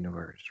extended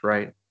universe,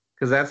 right?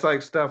 Because that's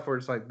like stuff where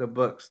it's like the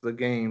books, the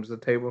games, the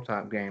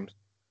tabletop games.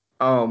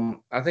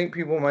 I think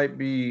people might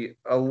be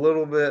a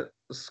little bit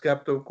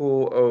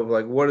skeptical of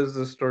like, what is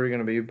this story going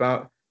to be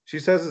about? She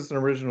says it's an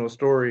original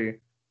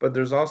story, but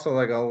there's also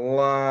like a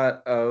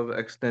lot of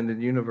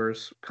extended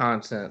universe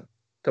content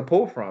to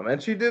pull from.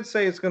 And she did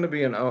say it's going to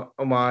be an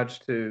homage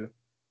to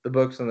the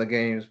books and the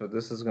games, but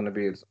this is going to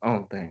be its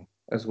own thing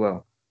as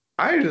well.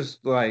 I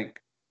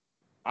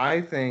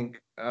think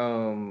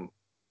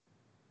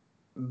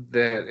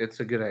that it's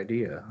a good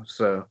idea.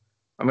 So,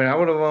 I mean, I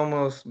would have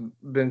almost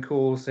been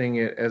cool seeing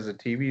it as a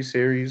TV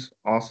series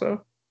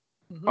also.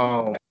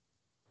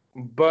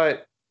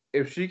 But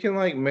if she can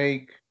like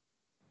make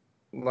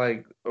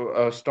like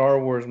a Star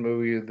Wars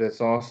movie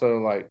that's also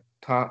like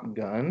Top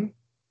Gun.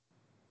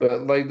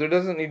 But like there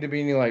doesn't need to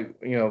be any like,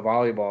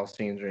 volleyball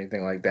scenes or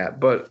anything like that.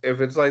 But if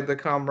it's like the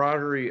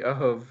camaraderie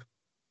of,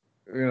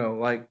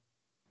 like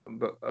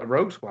a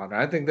Rogue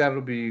Squadron, I think that'll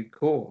be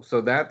cool.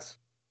 So that's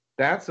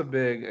a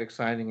big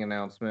exciting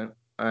announcement.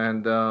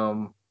 And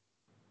I'm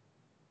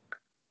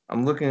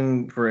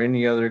looking for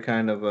any other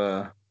kind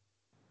of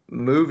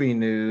movie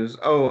news.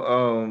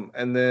 Oh,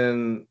 and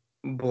then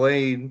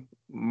Blade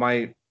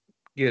might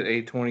get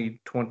a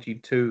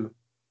 2022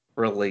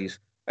 release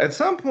at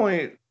some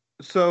point.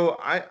 So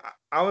I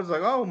was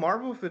like, oh,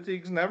 Marvel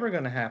fatigue's never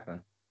going to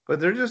happen, but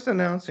they're just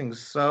announcing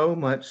so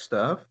much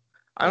stuff.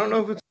 I don't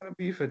know Mm. if it's going to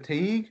be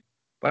fatigue,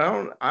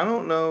 but I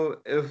don't know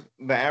if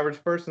the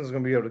average person is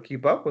going to be able to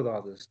keep up with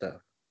all this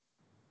stuff.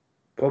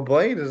 Well,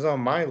 Blade is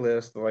on my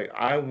list. Like,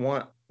 I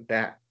want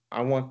that.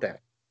 I want that.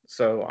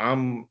 So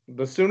I'm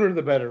the sooner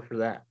the better for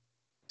that.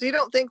 So you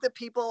don't think that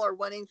people are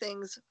wanting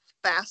things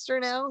faster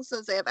now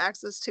since they have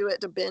access to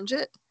it to binge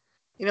it?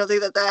 You don't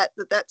think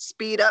that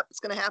speed up is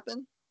going to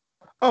happen?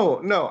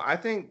 Oh, no, I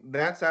think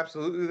that's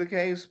absolutely the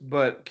case,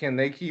 but can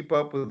they keep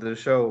up with the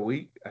show a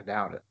week? I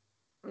doubt it.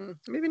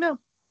 Maybe no.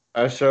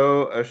 A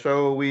show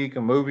a week,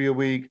 a movie a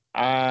week.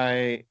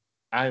 I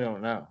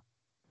don't know.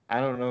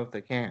 I don't know if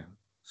they can.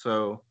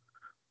 So,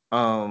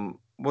 well,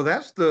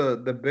 that's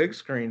the big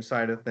screen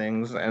side of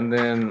things, and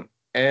then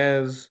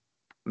as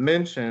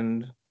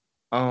mentioned,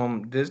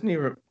 Disney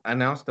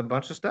announced a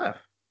bunch of stuff.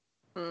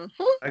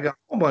 Mm-hmm. I got a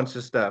whole bunch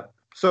of stuff.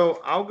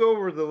 So I'll go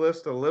over the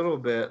list a little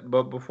bit,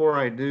 but before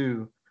I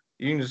do,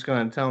 you can just go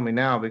ahead and tell me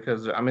now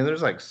because I mean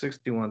there's like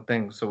 61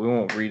 things, so we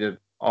won't read it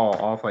all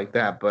off like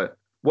that. But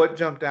what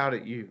jumped out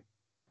at you?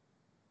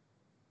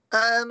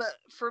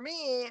 For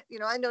me,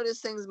 I notice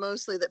things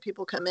mostly that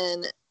people come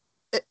in.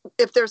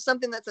 If there's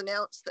something that's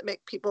announced that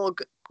make people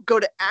go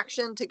to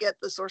action to get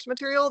the source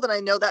material, then I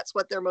know that's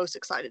what they're most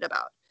excited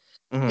about.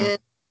 Hmm. And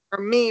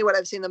for me, what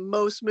I've seen the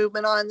most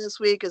movement on this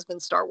week has been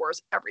Star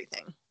Wars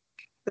everything.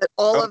 That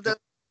all Oh, of the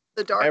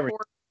Dark every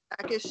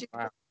Horse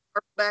wow.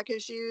 back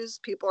issues,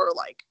 people are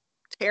like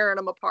tearing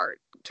them apart,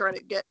 trying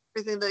to get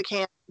everything they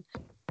can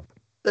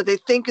that they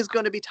think is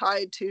going to be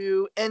tied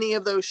to any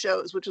of those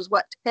shows, which is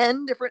what,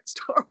 10 different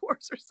Star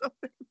Wars or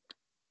something.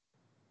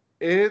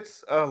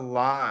 It's a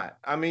lot.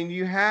 I mean,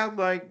 you have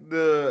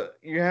the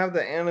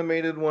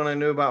animated one I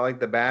knew about,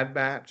 like the Bad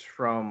Batch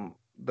from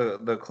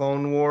the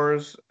Clone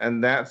Wars,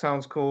 and that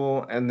sounds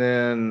cool. And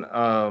then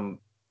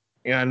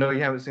I know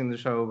you haven't seen the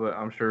show, but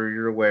I'm sure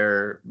you're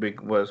aware,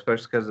 well,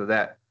 especially because of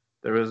that,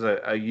 there was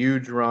a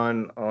huge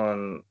run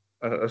on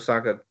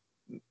Osaka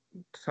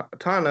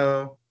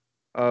Tano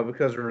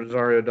because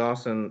Rosario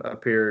Dawson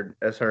appeared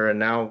as her, and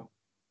now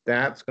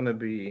that's going to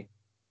be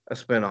a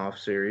spin-off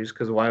series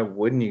because why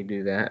wouldn't you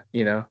do that?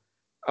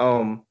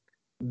 Um,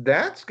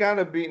 that's got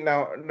to be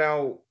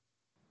now.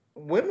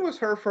 When was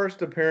her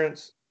first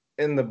appearance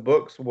in the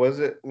books? Was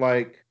it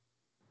like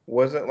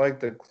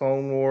the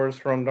Clone Wars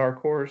from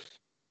Dark Horse?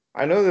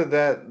 I know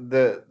that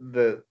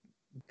the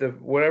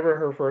whatever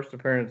her first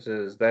appearance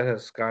is, that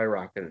has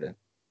skyrocketed.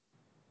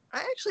 I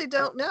actually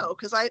don't know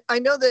because I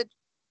know that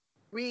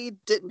we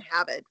didn't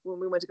have it when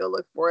we went to go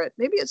look for it.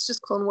 Maybe it's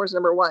just Clone Wars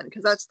 #1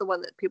 because that's the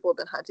one that people have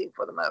been hunting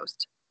for the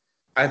most.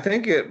 I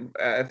think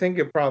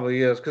it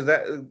probably is because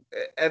that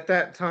at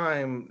that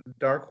time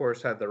Dark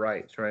Horse had the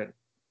rights, right?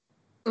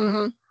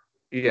 Mm-hmm.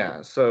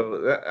 Yeah,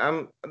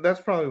 so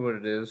that's probably what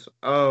it is.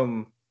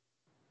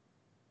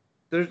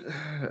 There's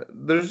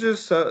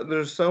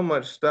there's so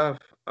much stuff.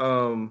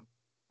 The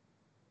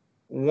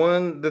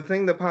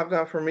thing that popped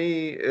out for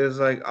me is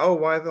like, oh,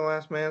 why the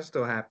Last Man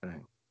still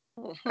happening?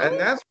 And Mm-hmm.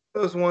 that's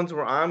those ones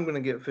where I'm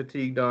gonna get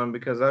fatigued on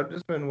because I've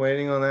just been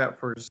waiting on that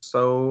for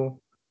so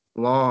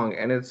long,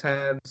 and it's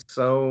had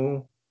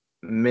so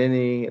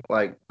many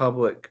like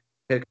public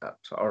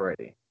hiccups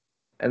already,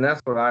 and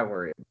that's what I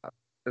worry about.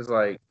 Is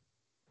like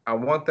I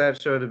want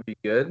that show to be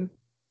good,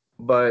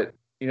 but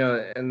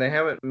and they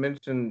haven't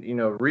mentioned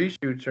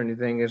reshoots or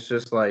anything. It's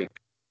just like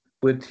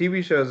with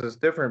TV shows, it's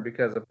different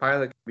because a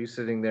pilot can be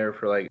sitting there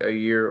for like a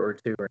year or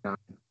two or not,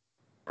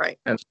 Right.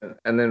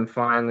 and then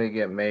finally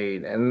get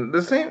made. And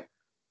the same,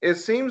 it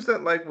seems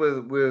that like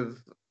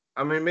with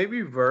I mean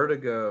maybe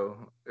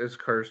Vertigo is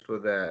cursed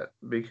with that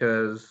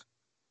because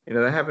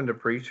that happened to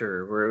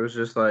Preacher where it was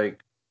just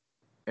like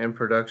in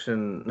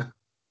production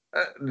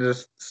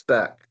just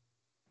stuck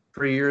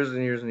for years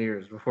and years and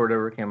years before it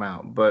ever came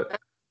out. But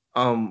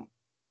um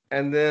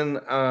and then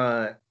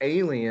an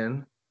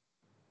Alien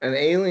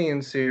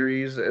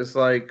series is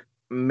like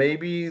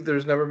maybe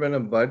there's never been a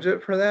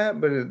budget for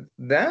that, but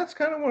that's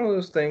kind of one of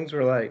those things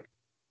where like,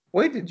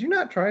 wait, did you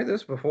not try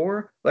this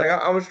before? Like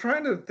I was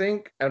trying to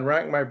think and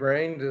rack my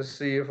brain to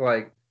see if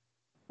like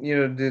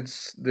did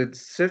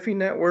Sci-Fi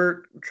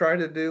Network try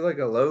to do like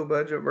a low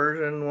budget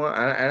version one?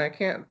 And I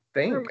can't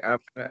think. I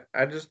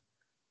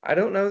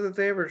don't know that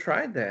they ever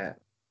tried that.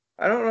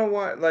 I don't know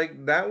why.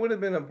 Like that would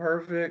have been a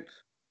perfect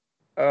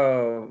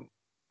uh,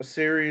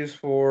 series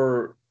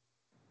for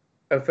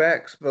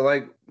effects, but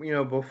like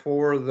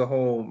before the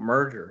whole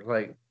merger,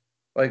 like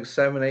like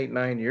 7, 8,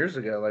 9 years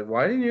ago. Like,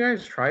 why didn't you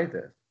guys try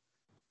this?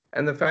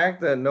 And the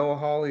fact that Noah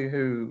Hawley,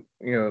 who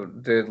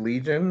did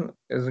Legion,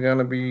 is going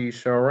to be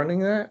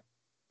showrunning that.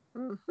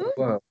 Mm-hmm.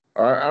 Well,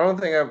 I don't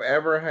think I've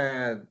ever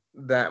had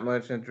that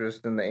much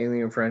interest in the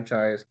Alien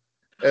franchise,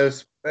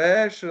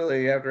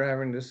 especially after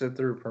having to sit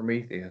through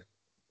Prometheus.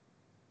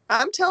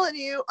 I'm telling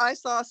you, I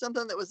saw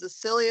something that was the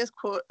silliest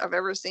quote I've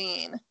ever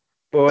seen.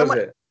 What was Someone,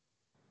 it?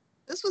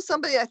 this was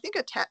somebody I think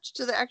attached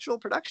to the actual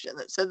production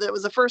that said that it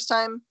was the first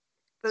time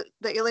that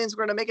the aliens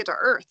were going to make it to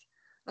Earth.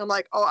 I'm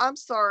like, oh, I'm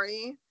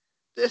sorry.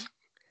 Did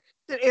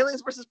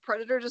Aliens versus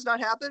Predator just not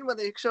happen when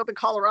they show up in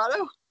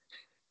Colorado?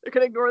 They're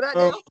going to ignore that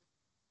now?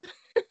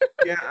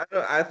 Yeah,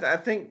 I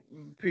think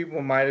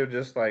people might have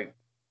just like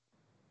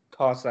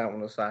tossed that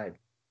one aside.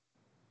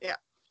 Yeah,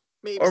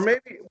 maybe. Or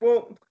maybe,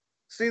 well,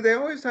 see, they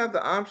always have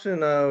the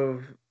option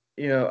of,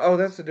 oh,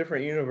 that's a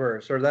different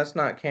universe or that's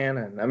not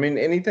canon. I mean,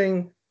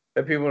 anything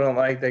that people don't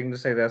like, they can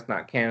just say that's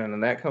not canon.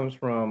 And that comes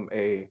from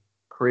a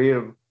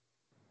creative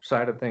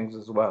side of things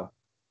as well.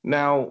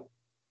 Now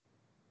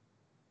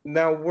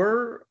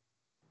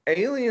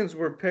aliens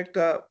were picked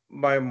up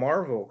by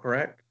Marvel,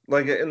 correct?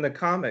 Like in the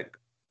comic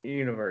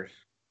universe.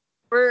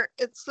 Where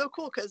it's so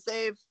cool because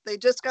they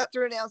just got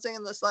through announcing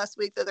in this last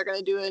week that they're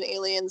going to do an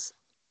Aliens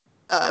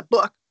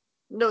book.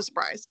 No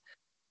surprise.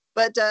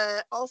 But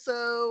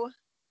also,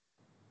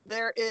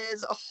 there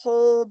is a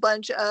whole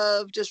bunch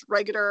of just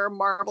regular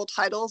Marvel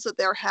titles that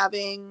they're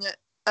having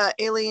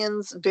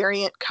Aliens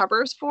variant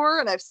covers for,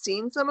 and I've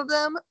seen some of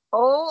them.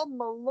 Oh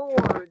my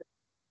lord,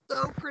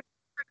 so pretty!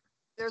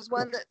 There's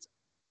one that's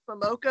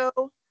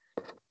Momoko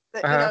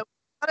that Uh-huh.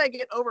 I thought I'd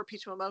get over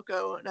Peach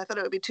Momoko, and I thought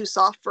it would be too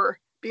soft for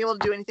being able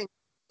to do anything.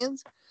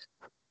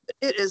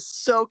 It is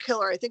so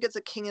killer. I think it's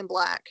a King in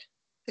Black.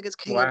 I think it's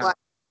King in Wow. Black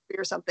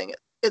or something.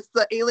 It's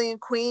the alien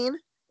queen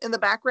in the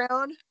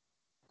background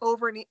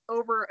over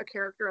a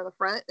character in the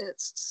front, and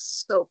it's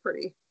so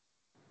pretty.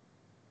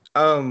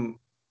 Um,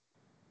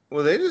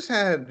 well,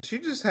 she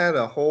just had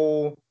a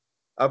whole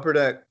Upper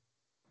Deck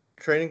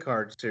trading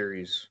card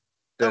series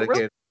Oh, really?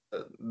 dedicated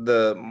to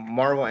the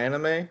Marvel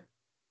anime.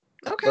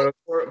 Okay.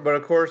 But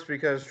of course,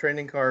 because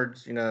trading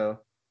cards,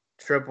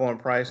 triple in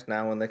price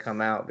now when they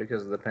come out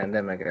because of the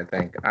pandemic. I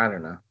think I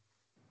don't know,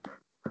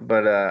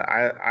 but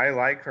I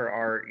like her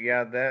art.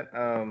 Yeah, that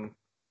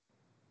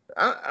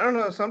I don't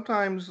know.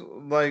 Sometimes,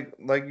 like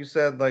you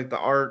said, like the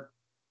art,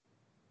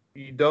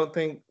 you don't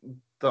think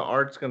the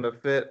art's gonna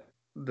fit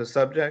the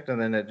subject, and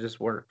then it just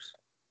works.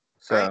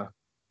 Right.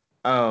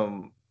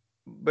 So,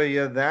 but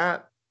yeah,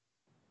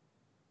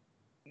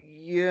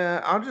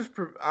 yeah, I'll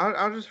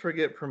just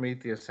forget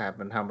Prometheus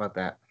happened. How about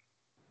that?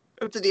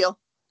 What's the deal?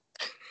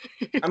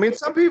 I mean,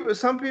 some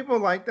people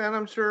like that,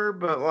 I'm sure,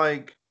 but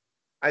like,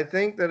 I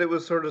think that it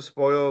was sort of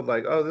spoiled.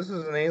 Like, oh, this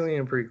is an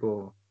Alien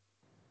prequel.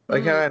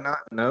 Like, Mm-hmm. had I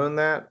not known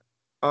that?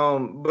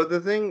 But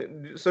the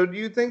thing, so do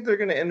you think they're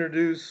going to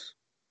introduce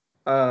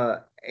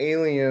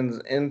aliens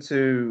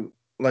into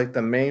like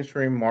the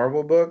mainstream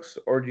Marvel books,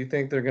 or do you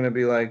think they're going to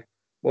be like,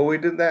 well, we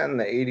did that in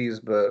the '80s,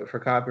 but for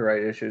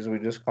copyright issues, we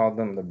just called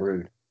them the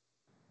Brood.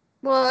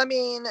 Well, I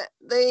mean,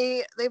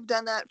 they've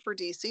done that for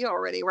DC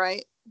already,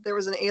 right? There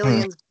was an Hmm.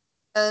 Aliens,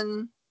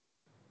 and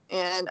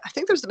I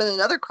think there's been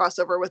another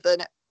crossover with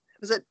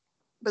was it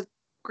with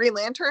Green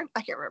Lantern?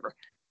 I can't remember.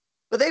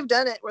 But they've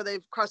done it where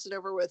they've crossed it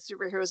over with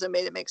superheroes and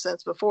made it make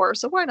sense before.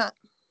 So why not?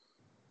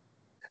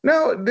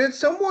 Now, did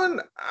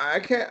someone? I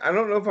can't. I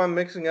don't know if I'm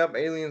mixing up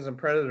Aliens and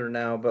Predator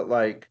now, but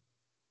like,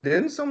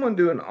 didn't someone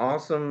do an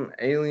awesome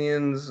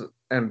Aliens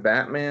and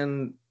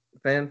Batman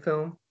fan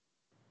film?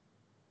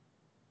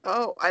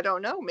 Oh, I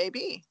don't know.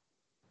 Maybe.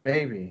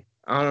 Maybe.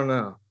 I don't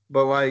know.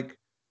 But like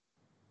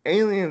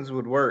Aliens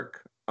would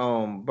work.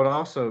 But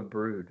also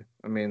Brood.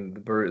 I mean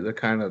the Brood, the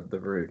kind of the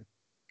Brood.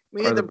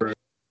 We Or need the the Brood.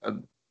 Uh,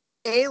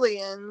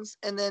 aliens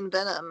and then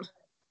Venom.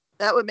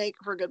 That would make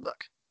for a good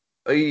book.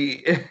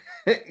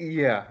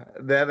 yeah,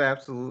 that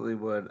absolutely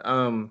would.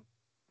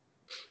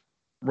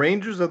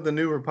 Rangers of the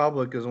New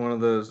Republic is one of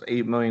those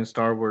 8 million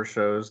Star Wars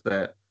shows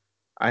that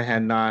I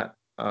had not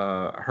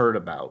heard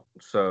about.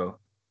 So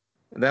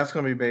that's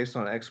going to be based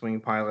on X-wing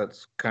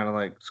pilots, kind of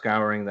like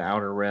scouring the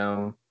outer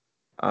rim.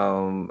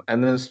 And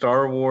then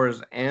Star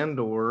Wars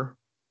Andor,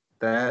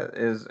 that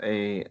is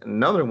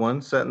another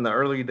one set in the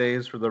early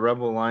days for the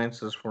Rebel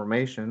Alliance's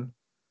formation.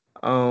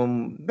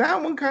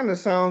 That one kind of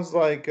sounds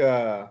like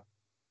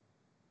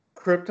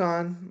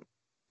Krypton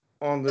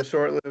on the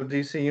short-lived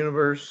DC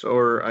universe,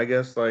 or I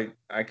guess like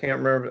I can't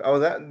remember. Oh,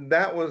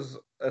 that was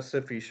a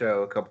sci-fi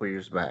show a couple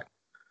years back.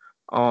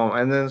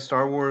 And then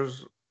Star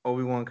Wars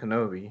Obi-Wan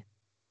Kenobi.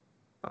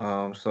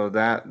 So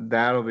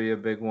that'll be a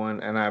big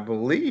one, and I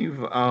believe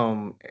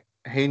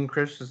Hayden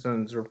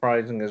Christensen's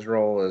reprising his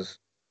role as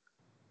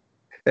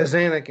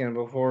Anakin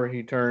before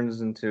he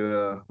turns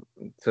into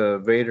to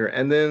Vader,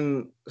 and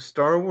then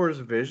Star Wars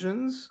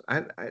Visions.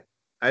 I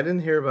didn't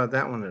hear about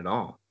that one at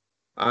all.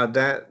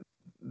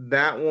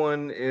 That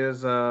one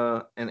is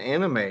an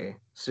anime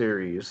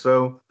series,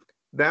 so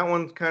that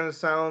one kind of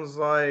sounds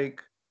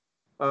like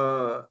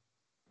there.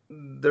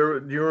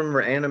 Do you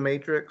remember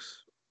Animatrix?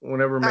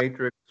 whenever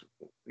Matrix,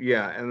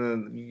 yeah, and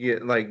then you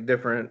get like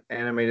different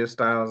animated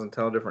styles and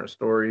tell different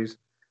stories.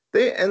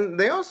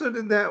 They also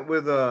did that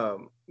with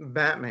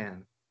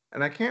Batman,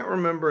 and I can't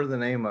remember the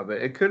name of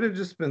it. It could have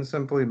just been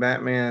simply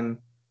Batman: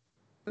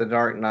 The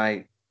Dark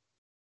Knight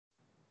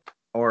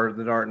or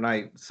The Dark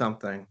Knight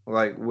something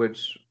like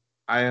which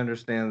I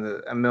understand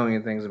that a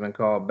million things have been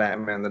called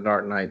Batman: The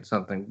Dark Knight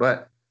something,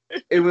 but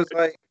it was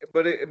like,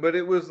 but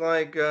it was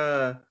like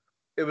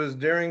it was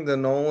during the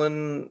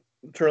Nolan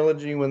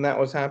trilogy when that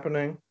was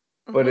happening,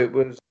 but Mm-hmm. it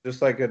was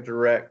just like a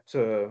direct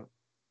to,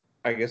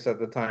 I guess at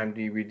the time,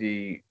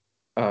 DVD,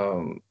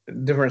 um,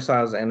 different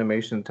styles of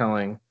animation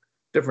telling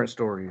different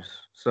stories.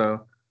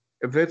 So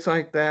if it's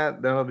like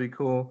that, that'll be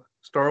cool.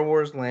 Star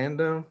Wars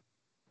Lando,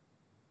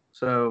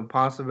 so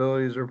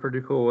possibilities are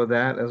pretty cool with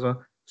that as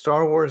well.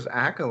 Star Wars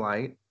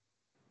Acolyte.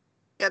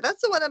 Yeah,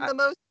 that's the one I'm I, the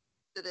most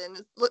interested in.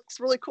 It looks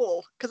really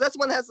cool because that's the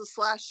one that has the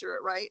slash through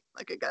it, right?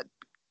 Like it got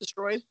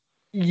destroyed.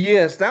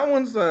 yes, that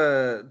one's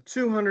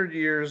 200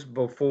 years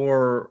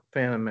before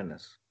Phantom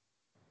Menace. Okay.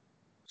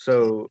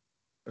 So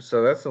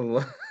so that's a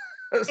lot.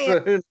 And So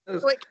who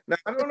knows? like, Now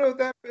I don't know if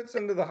that fits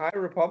into the High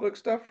Republic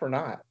stuff or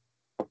not.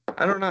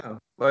 I don't know.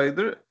 Like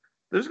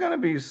there's gonna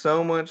be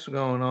so much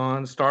going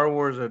on. Star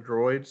Wars a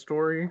droid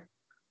story.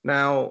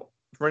 Now,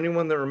 for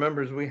anyone that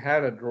remembers, we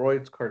had a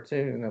droids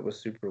cartoon that was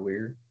super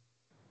weird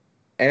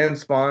and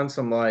spawned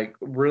some like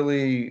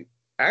really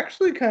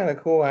actually kind of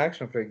cool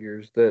action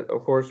figures that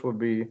of course would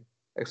be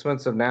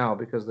expensive now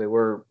because they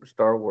were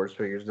Star Wars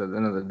figures at the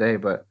end of the day,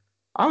 but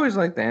I always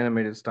liked the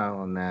animated style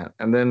on that.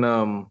 And then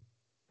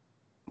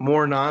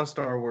more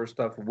non-Star Wars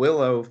stuff.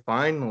 Willow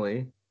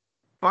finally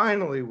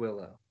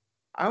Willow.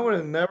 I would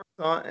have never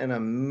thought in a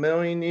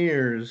million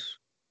years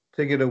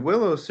to get a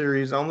Willow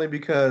series only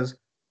because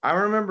I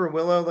remember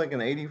Willow like in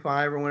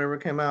 85 or whenever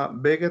it came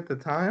out, big at the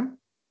time.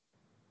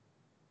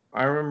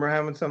 I remember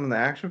having some of the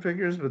action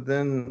figures, but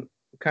then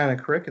kind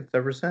of crickets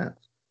ever since.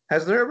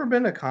 Has there ever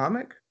been a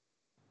comic?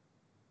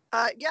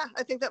 yeah,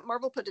 I think that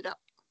Marvel put it out.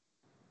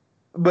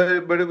 But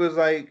it was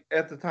like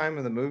at the time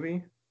of the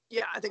movie.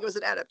 Yeah, I think it was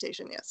an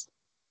adaptation. Yes.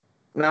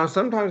 Now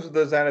sometimes with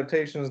those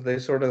adaptations they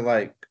sort of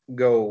like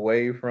go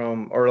away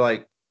from or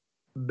like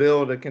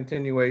build a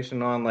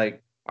continuation on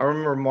like I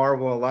remember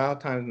Marvel a lot of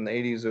times in the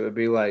 80s it would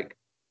be like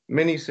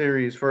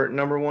miniseries for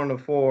number 1 to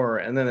 4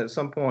 and then at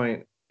some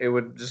point it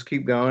would just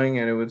keep going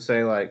and it would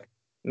say like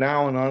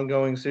now an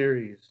ongoing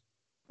series.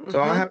 So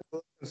I'll Mm-hmm. have to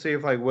look and see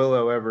if like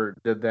Willow ever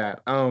did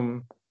that.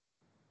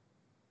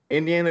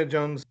 Indiana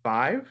Jones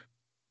 5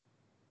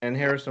 and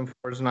Yeah. Harrison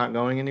Ford's not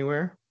going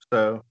anywhere.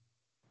 So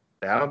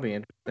that'll be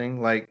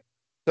interesting. Like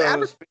The so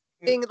advertising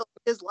speaking, being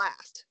his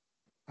last.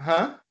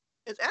 huh?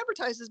 It's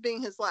advertised as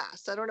being his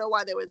last. I don't know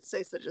why they would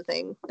say such a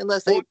thing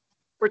unless Well, they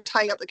were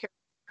tying up the character.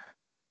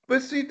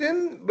 but see,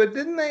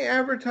 didn't they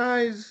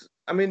advertise?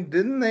 I mean,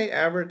 didn't they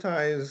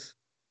advertise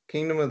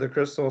Kingdom of the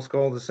Crystal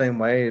Skull the same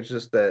way? It's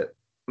just that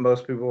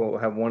most people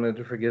have wanted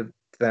to forget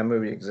that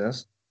movie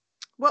exists.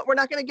 What? We're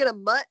not going to get a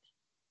mutt.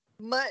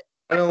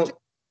 I don't.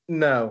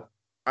 No,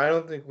 I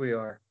don't think we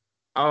are.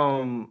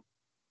 Um,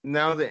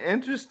 Now the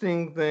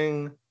interesting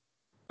thing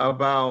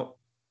about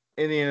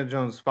Indiana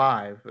Jones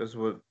 5 is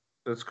what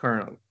it's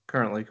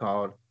currently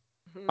called.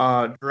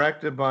 Mm-hmm.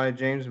 Directed by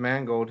James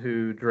Mangold,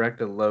 who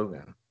directed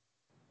Logan.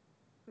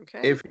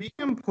 Okay. If he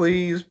can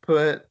please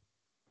put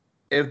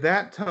if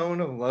that tone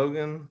of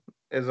Logan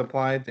is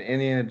applied to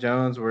Indiana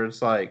Jones, where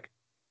it's like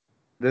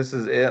this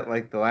is it,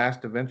 like the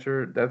last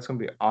adventure, that's gonna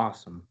be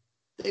awesome.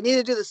 They need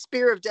to do the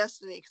Spear of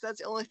Destiny because that's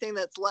the only thing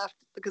that's left.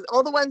 Because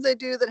all the ones they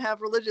do that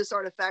have religious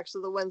artifacts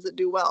are the ones that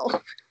do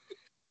well.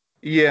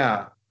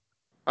 Yeah.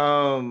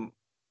 Um.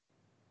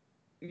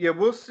 Yeah,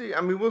 we'll see.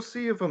 I mean, we'll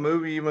see if a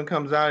movie even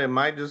comes out. It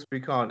might just be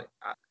called.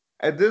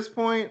 At this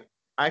point,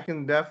 I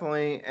can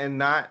definitely, and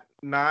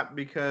not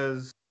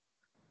because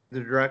the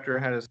director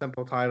had a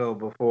simple title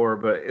before,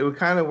 but it would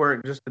kind of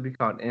work just to be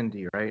called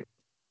Indie, right?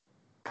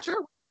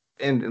 Sure.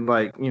 And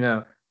like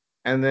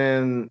and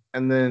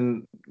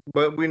then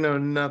but we know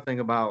nothing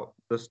about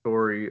the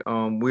story.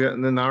 We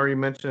and then I already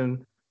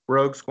mentioned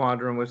Rogue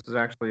Squadron, which is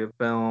actually a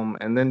film,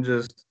 and then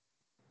just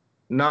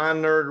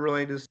non-nerd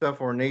related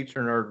stuff or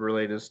nature nerd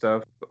related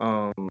stuff.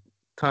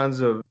 Tons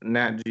of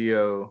Nat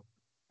Geo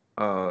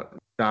uh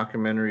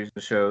documentaries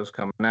and shows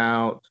coming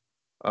out.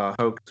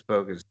 Hocus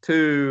Pocus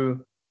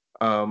 2,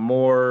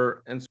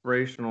 more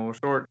inspirational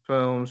short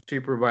films,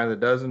 Cheaper by the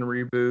Dozen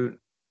reboot.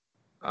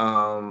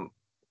 Um,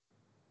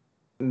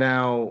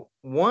 Now,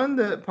 one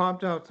that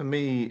popped out to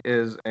me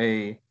is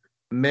a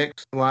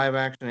mixed live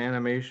action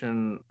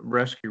animation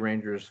Rescue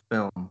Rangers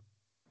film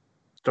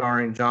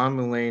starring John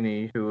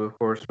Mulaney, who of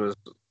course was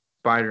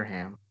Spider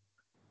Ham,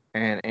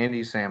 and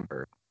Andy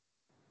Samberg.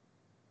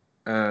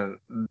 Uh,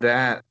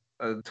 that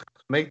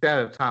make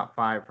that a top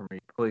 5 for me,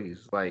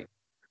 please. Like,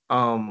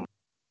 um,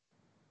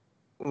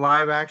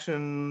 live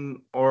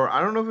action, or I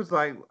don't know if it's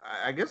like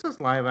I guess it's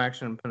live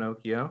action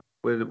Pinocchio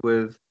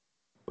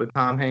with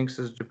Tom Hanks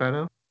as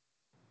Geppetto.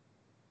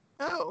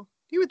 Oh,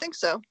 you would think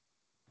so.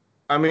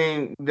 I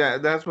mean,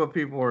 that's what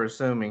people are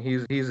assuming.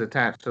 He's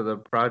attached to the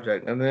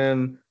project. And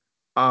then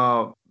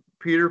uh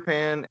Peter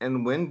Pan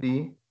and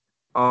Wendy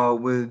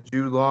with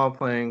Jude Law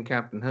playing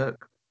Captain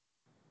Hook.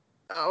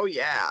 Oh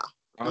yeah,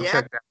 I'll yeah.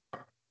 check that.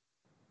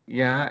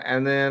 Yeah,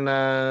 and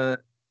then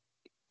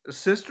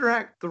Sister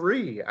Act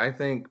 3, I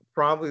think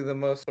probably the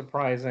most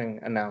surprising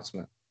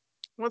announcement.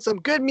 Want some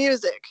good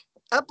music,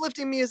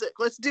 uplifting music?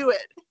 Let's do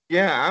it.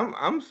 Yeah,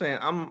 I'm saying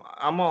I'm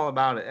all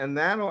about it. And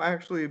that'll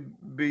actually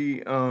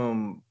be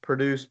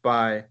produced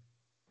by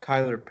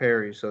Tyler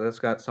Perry, so that's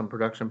got some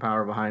production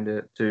power behind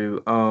it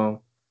too.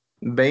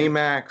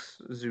 Baymax,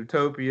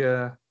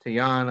 Zootopia,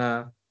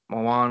 Tiana,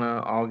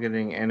 Moana, all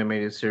getting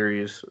animated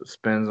series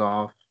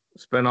spin-offs,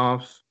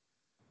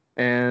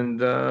 and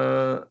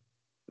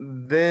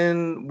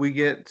then we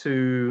get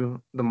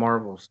to the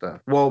Marvel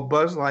stuff. Well,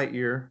 Buzz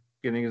Lightyear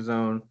getting his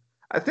own,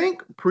 I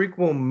think,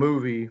 prequel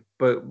movie,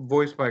 but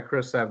voiced by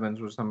Chris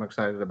Evans, which I'm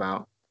excited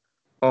about.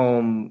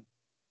 Um,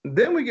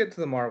 then we get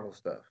to the Marvel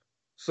stuff.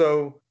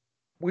 So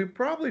we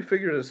probably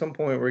figured at some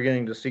point we're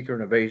getting to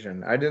Secret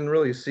Invasion. I didn't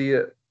really see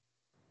it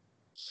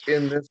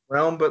in this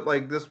realm, but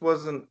like this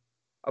wasn't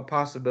a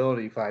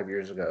possibility 5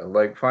 years ago.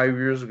 Like 5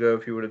 years ago,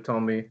 if you would have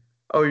told me,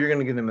 oh, you're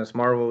gonna get a Miss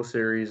Marvel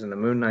series and the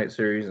Moon Knight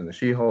series and the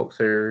She-Hulk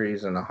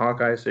series and the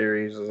Hawkeye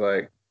series, is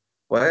like,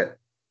 what?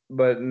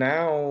 But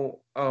now,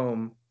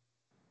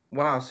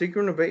 wow,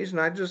 Secret Invasion,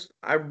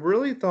 I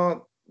really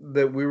thought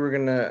that we were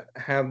gonna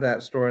have that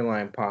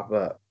storyline pop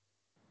up.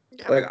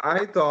 Yeah, Like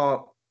I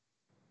thought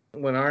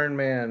when Iron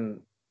Man,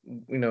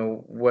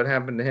 what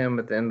happened to him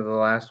at the end of the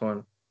last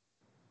one,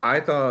 I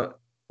thought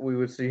we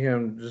would see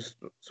him just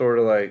sort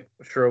of like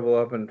shrivel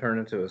up and turn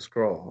into a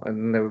scroll, and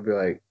then they would be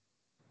like,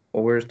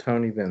 "Well, where's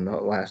Tony been the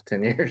last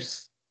 10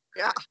 years?"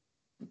 yeah.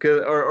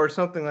 Or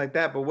something like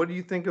that. But what do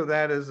you think of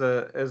that as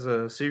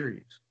a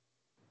series?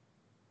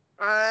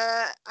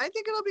 I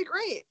think it'll be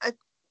great.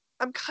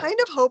 I'm kind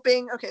of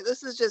hoping. Okay,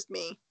 this is just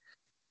me.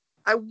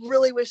 I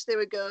really wish they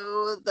would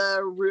go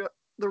the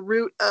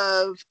route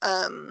of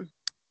kind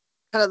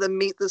of the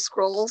Meet the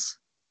Scrolls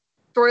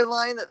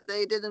storyline that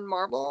they did in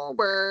Marvel,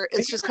 where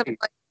it's just kind of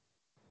like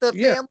the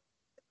Yeah, family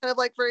kind of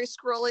like very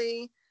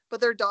scrolly,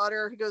 but their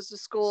daughter who goes to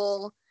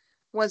school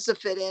wants to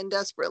fit in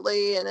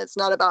desperately, and it's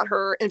not about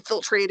her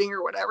infiltrating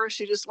or whatever.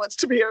 She just wants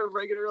to be a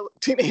regular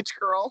teenage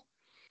girl,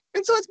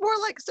 and so it's more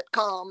like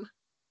sitcom.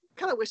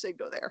 Kind of wish they'd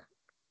go there.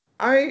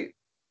 I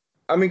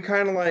I mean,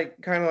 kind of like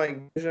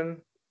Vision,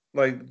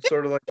 like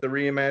sort of like the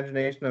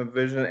reimagination of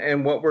Vision,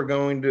 and what we're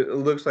going to it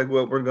looks like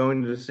what we're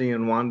going to see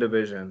in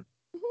WandaVision,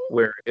 Mm-hmm.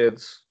 where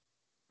it's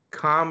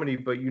comedy,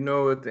 but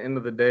at the end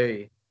of the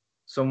day,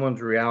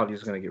 someone's reality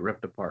is going to get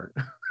ripped apart,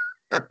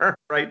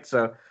 right?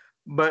 So,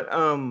 but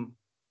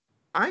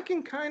I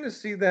can kind of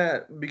see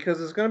that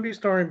because it's going to be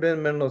starring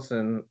Ben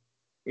Mendelsohn,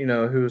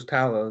 who's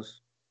Talos.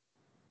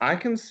 I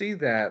can see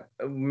that.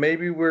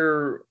 Maybe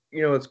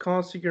it's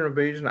called Secret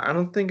Invasion. I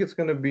don't think it's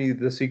going to be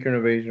the Secret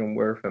Invasion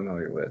we're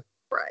familiar with,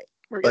 Right,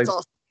 where it gets like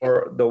all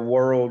or the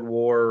World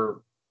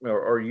War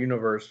or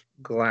Universe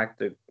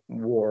Galactic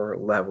War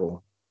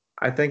level.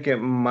 I think it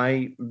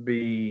might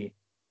be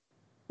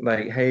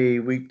like, hey,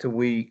 week to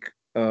week,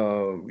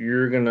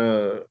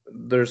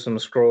 there's some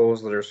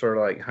scrolls that are sort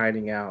of like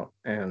hiding out,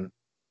 and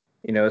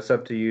it's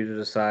up to you to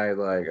decide,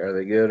 like, are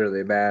they good, are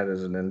they bad,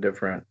 is it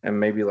indifferent, and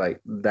maybe like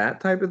that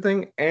type of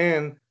thing.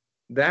 And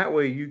that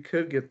way you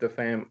could get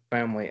the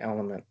family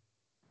element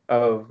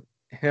of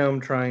him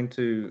trying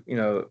to,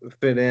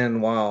 fit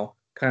in while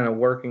kind of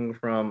working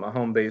from a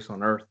home base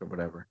on Earth or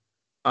whatever.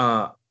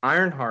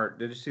 Ironheart,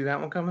 did you see that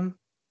one coming?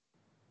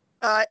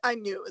 I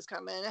knew it was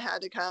coming. It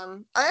had to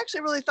come. I actually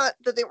really thought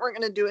that they weren't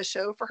going to do a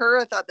show for her.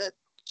 I thought that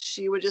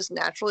she would just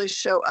naturally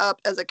show up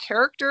as a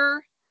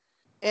character,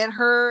 and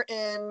her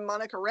and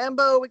Monica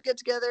Rambeau would get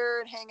together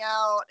and hang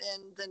out,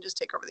 and then just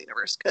take over the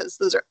universe because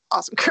those are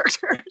awesome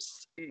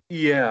characters.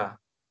 Yeah.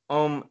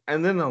 And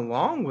then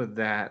along with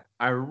that,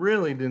 I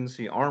really didn't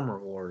see Armor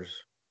Wars.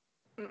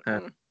 Uh,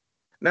 Mm-mm.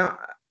 Now,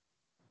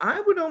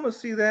 I would almost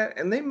see that,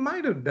 and they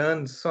might have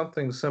done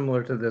something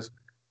similar to this.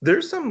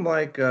 There's some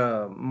like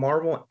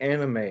Marvel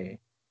anime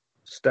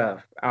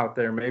stuff out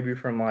there, maybe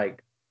from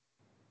like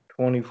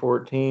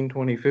 2014,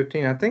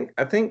 2015. I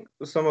think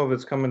some of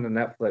it's coming to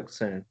Netflix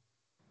soon.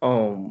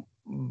 Um,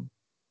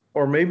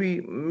 or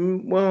maybe,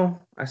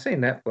 well, I say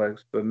Netflix,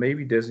 but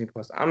maybe Disney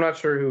Plus. I'm not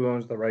sure who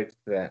owns the rights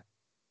to that.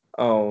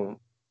 Um,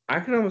 I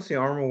can almost see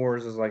Armor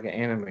Wars as like an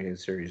animated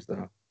series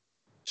though.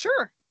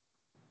 Sure.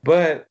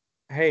 But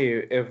hey,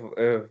 if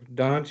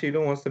Don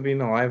Cheadle wants to be in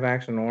the live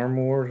action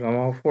Armor Wars, I'm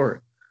all for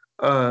it.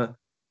 Uh,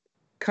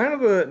 Kind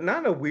of a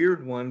not a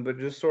weird one, but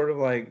just sort of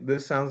like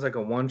this sounds like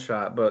a one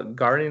shot. But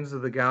Guardians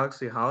of the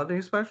Galaxy Holiday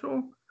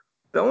Special.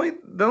 The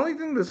only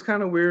thing that's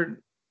kind of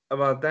weird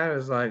about that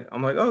is like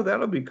I'm like, oh,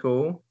 that'll be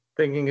cool,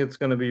 thinking it's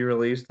going to be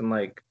released in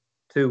like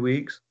 2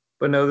 weeks.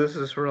 But no, this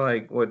is for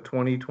like what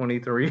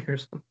 2023 or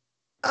something.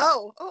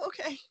 Oh,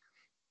 okay.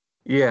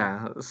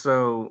 Yeah,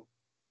 so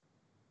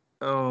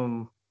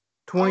All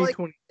like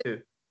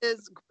 2022.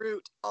 is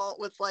Groot all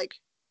with like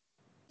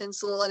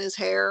pencil in his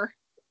hair.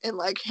 and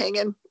like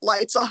hanging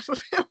lights off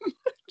of him.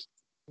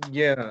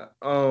 Yeah.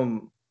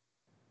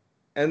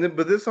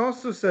 But this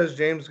also says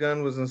James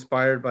Gunn was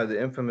inspired by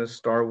the infamous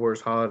Star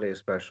Wars holiday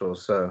special.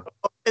 So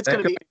It's that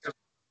gonna could be be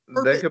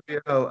that perfect. could be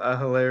a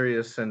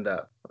hilarious send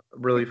up.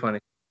 Really funny.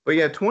 But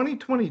yeah,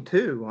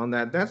 2022 on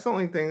that. That's the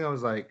only thing I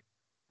was like,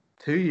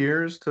 2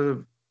 years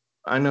to.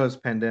 I know it's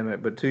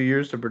pandemic, but 2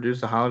 years to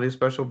produce a holiday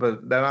special.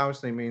 But that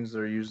obviously means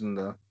they're using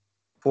the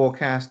full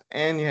cast,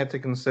 and you have to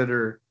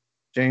consider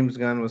James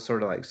Gunn was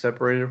sort of like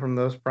separated from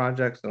those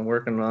projects and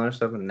working on other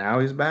stuff, and now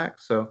he's back.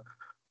 So,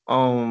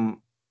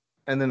 um,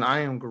 and then I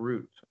Am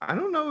Groot. I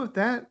don't know if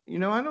that,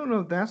 I don't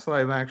know if that's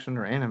live action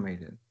or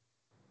animated.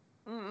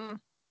 Mm-mm.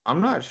 I'm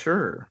not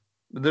sure.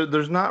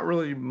 There's not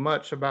really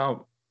much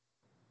about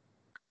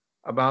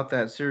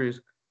that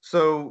series.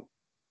 So,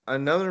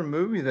 another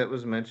movie that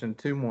was mentioned,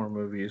 two more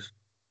movies.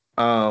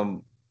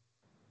 Um,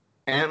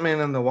 Ant-Man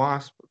and the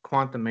Wasp: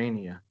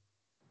 Quantumania.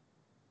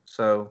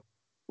 So,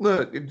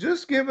 look,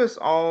 just give us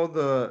all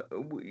the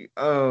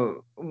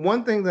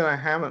one thing that I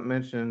haven't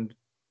mentioned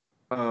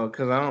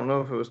because I don't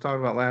know if it was talked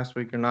about last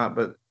week or not,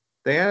 but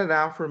they added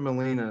Alfred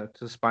Molina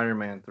to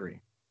Spider-Man 3. Yeah,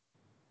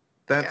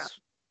 That's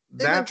they've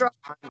been that's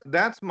dropping.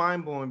 that's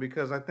mind-blowing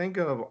because I think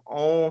of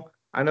all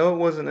I know it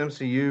wasn't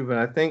MCU, but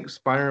I think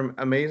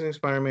Amazing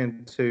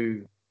Spider-Man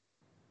 2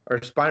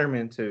 or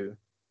Spider-Man 2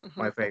 Mm-hmm.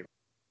 my favorite.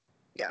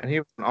 Yeah. And he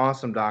was an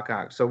awesome Doc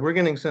Ock. So we're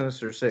getting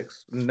Sinister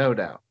 6, no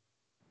doubt.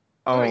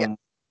 Oh yeah. Um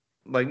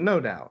like no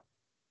doubt.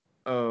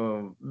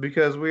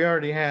 Because we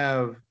already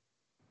have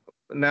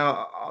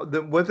now.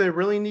 What they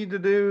really need to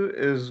do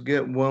is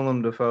get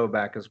Willem Dafoe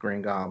back as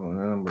Green Goblin,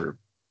 and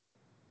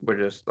we're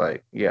just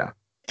like, yeah,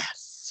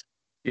 Yes.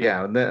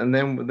 yeah.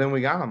 Then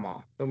we got them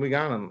all. Then we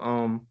got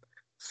them.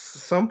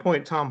 Some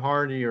point Tom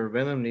Hardy or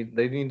Venom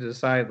they need to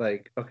decide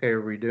like, okay,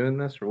 are we doing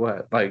this or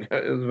what? Like,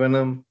 is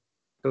Venom?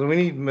 Because we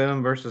need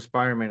Venom versus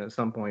Spider Man at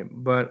some point.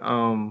 But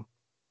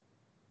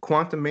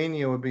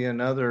Quantumania would be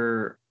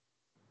another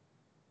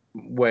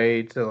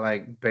way to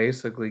like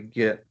basically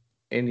get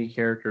any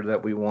character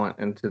that we want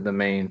into the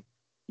main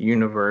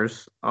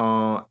universe.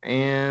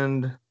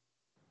 And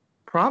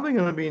probably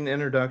going to be an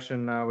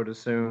introduction, I would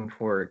assume,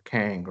 for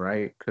Kang,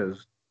 right?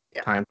 Because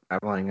Yeah. time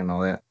traveling and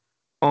all that.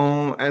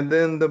 And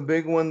then the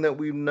big one that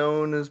we've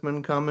known has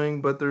been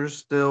coming, but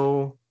there's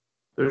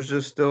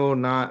just still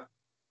not.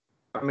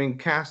 I mean,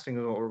 casting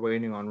is what we're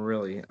waiting on,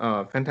 really.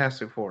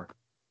 Fantastic Four. Yeah.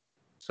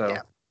 So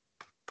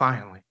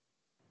finally,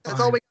 That's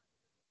all we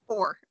fine. got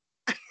for.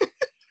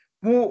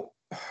 Well,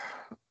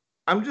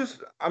 I'm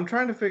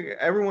trying to figure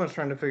everyone's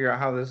trying to figure out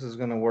how this is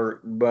going to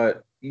work,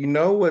 but you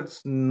know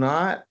what's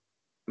not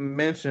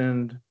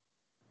mentioned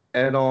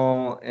at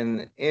all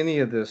in any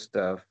of this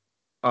stuff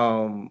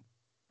um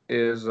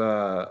is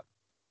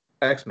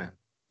X-Men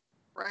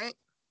Right?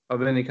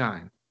 of any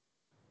kind.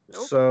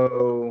 Nope.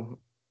 So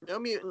No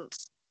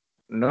mutants.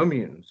 no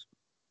mutants.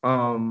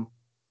 Um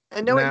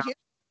And no Now, Inhumans.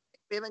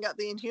 We haven't got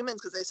the Inhumans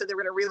because they said they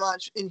were going to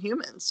relaunch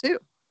Inhumans too.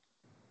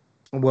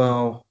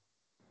 well,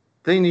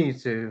 they need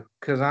to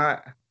cuz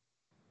I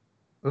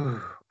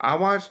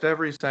watched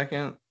every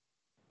second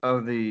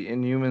of the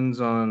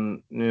Inhumans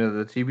on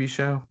the TV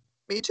show.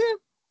 Me too.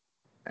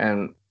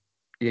 And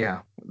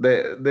yeah, they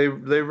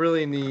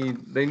really need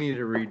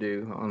a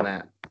redo on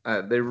that.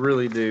 They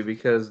really do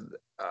because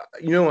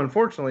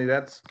unfortunately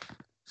that's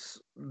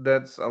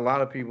a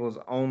lot of people's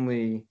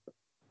only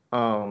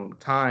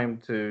time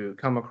to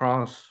come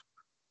across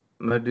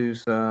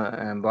Medusa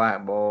and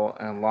Black Bolt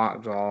and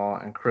Lockjaw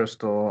and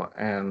Crystal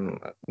and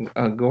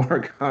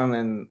Gorgon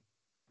and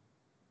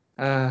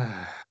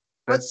uh,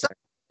 What's that's so,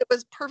 it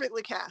was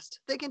perfectly cast.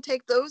 They can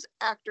take those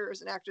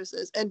actors and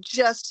actresses and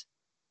just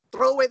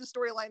throw away the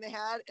storyline they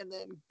had and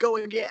then go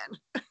again.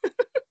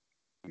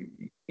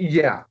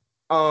 yeah.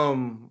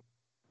 Um,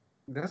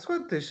 that's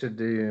what they should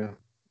do.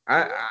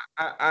 I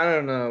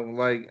don't know.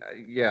 Like,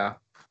 yeah.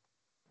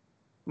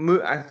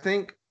 I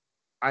think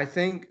I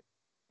think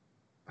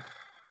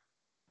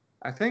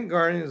I think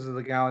Guardians of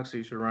the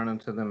Galaxy should run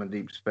into them in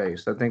deep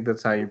space. I think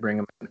that's how you bring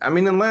them in. I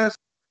mean, unless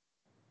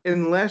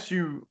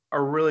you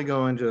are really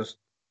going just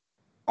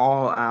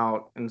all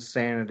out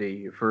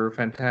insanity for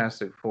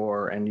Fantastic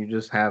Four, and you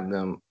just have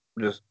them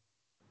just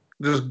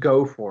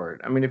go for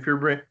it. I mean,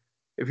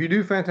 if you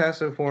do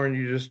Fantastic Four and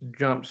you just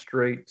jump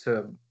straight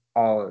to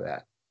all of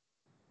that,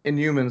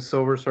 Inhumans,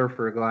 Silver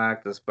Surfer,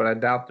 Galactus, but I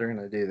doubt they're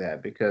going to do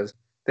that because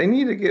they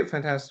need to get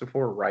Fantastic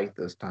Four right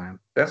this time.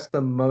 That's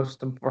the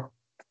most important.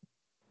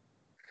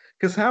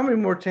 Because how many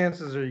more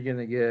chances are you going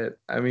to get?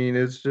 I mean,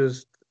 it's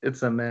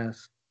a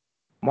mess.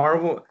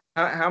 Marvel,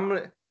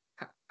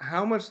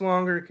 how much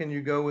longer can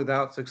you go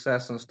without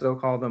success and still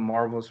call them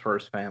Marvel's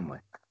first family?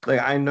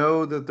 Like, I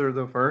know that they're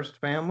the first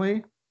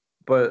family,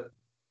 but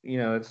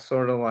it's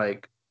sort of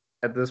like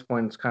at this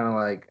point, it's kind of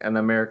like an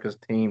America's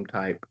Team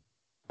type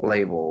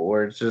label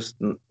where it's just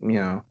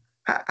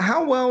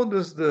how well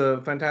does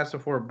the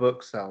Fantastic Four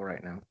book sell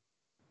right now?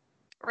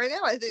 Right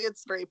now, I think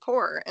it's very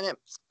poor, and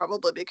it's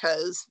probably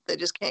because they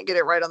just can't get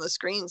it right on the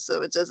screen,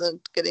 so it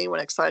doesn't get anyone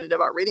excited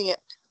about reading it.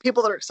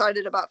 people that are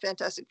excited about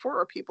Fantastic Four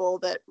are people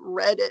that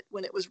read it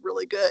when it was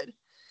really good,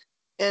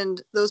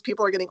 and those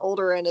people are getting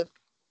older, and if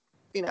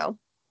you know,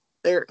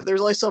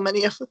 there's only so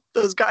many of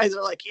those guys that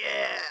are like,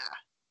 yeah.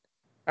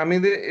 I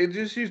mean, it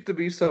just used to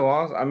be so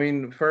awesome. I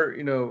mean,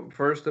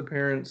 first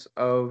appearance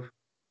of,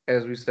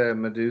 as we said,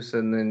 Medusa,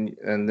 and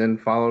then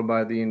followed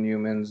by the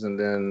Inhumans, and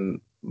then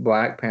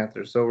Black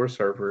Panther, Silver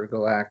Surfer,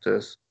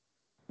 Galactus.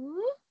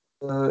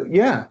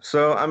 Yeah.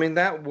 So I mean,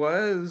 that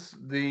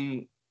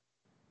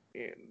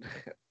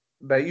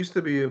used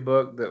to be a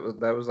book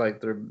that was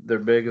like their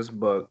biggest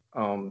book.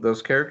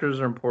 Those characters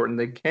are important.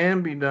 They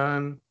can be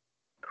done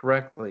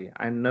correctly.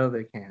 I know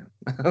they can.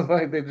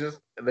 Like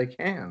they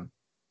can.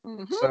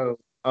 Mm-hmm. So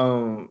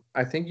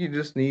I think you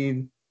just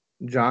need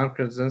John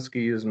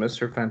Krasinski as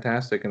Mr.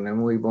 Fantastic and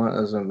Emily Blunt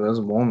as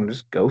Invisible Woman.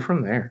 Just go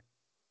from there.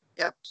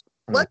 Yep.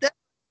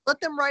 Let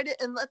them write it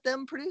and let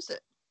them produce it.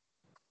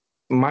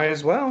 Might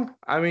as well.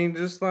 I mean,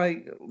 just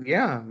like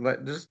yeah,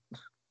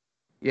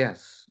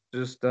 yes,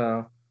 just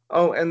oh,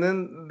 and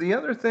then the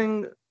other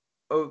thing.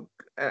 Oh,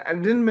 I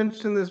didn't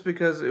mention this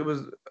because it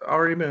was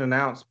already been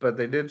announced, but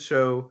they did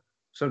show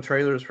some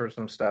trailers for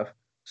some stuff.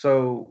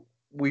 So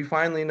we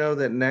finally know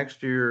that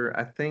next year,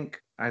 I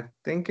think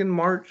in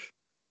March,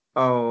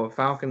 oh,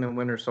 Falcon and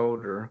Winter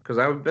Soldier, because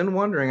I've been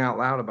wondering out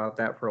loud about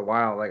that for a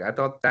while. Like I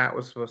thought that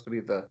was supposed to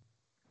be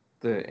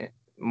the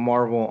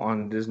Marvel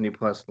on Disney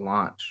Plus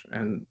launch,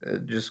 and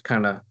it just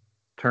kind of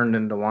turned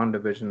into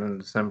WandaVision in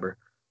December.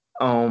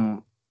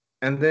 Um,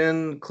 and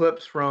then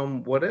clips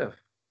from What If,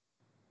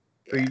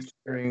 Yes.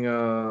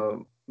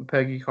 featuring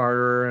Peggy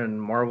Carter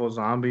and Marvel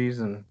Zombies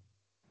and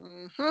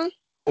Mm-hmm.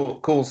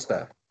 cool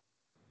stuff.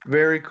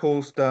 Very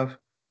cool stuff.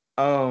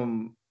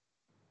 Um,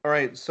 all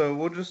right, so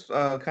we'll just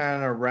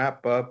kind of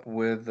wrap up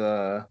with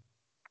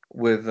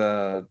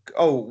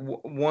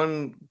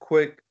one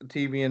quick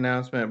TV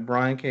announcement.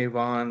 Brian K.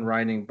 Vaughan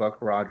writing Buck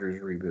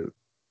Rogers reboot.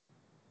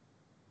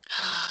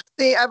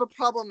 See, I have a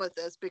problem with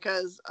this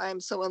because I'm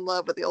so in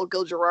love with the old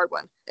Gil Gerard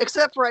one.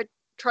 Except for I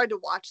tried to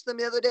watch them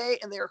the other day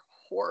and they're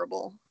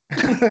horrible.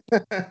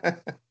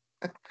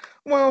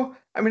 Well,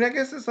 I mean, I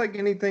guess it's like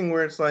anything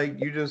where it's like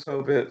you just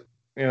hope it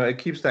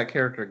keeps that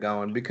character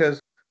going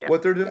because Yeah.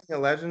 what they're doing at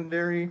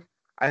Legendary,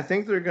 I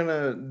think they're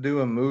gonna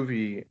do a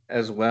movie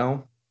as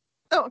well.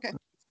 Oh, okay.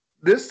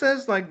 This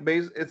says like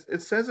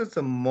it says it's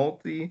a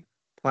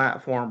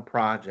multi-platform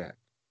project,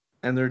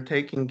 and they're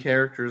taking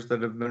characters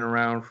that have been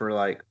around for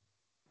like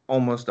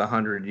almost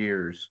 100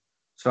 years.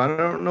 So I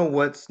don't know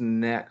what's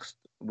next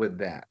with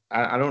that.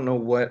 I don't know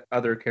what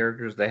other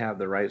characters they have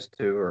the rights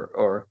to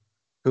or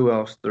who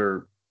else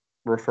they're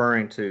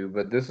referring to,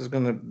 but this is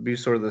going to be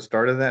sort of the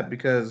start of that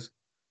because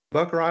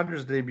Buck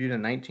Rogers debuted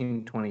in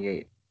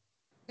 1928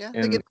 Yeah, they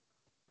in get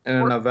in a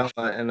more. novella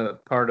and a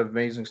part of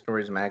Amazing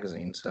Stories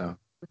magazine. So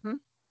Mm-hmm.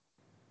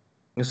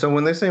 and so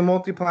when they say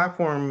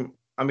multi-platform,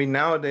 I mean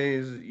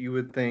nowadays you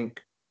would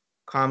think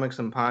comics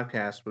and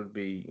podcasts would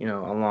be,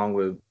 along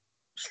with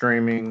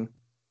streaming,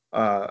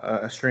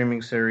 a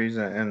streaming series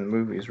and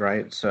movies,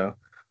 right? So,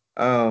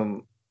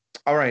 um,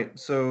 all right.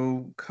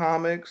 So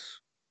comics,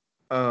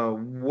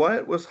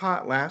 what was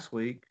hot last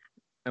week,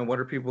 and what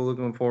are people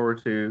looking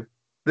forward to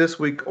this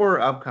week or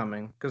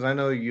upcoming? Because I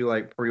know you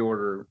like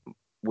pre-order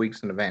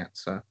weeks in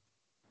advance. So,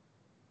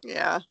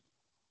 Yeah.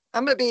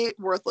 I'm gonna be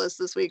worthless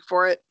this week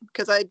for it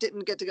because I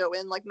didn't get to go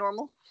in like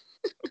normal.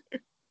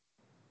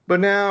 but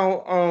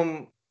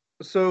now,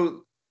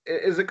 so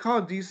is it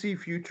called DC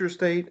Future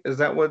State? Is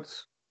that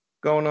what's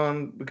going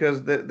on?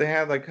 Because they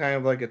had like kind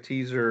of like a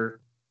teaser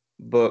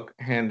book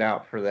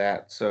handout for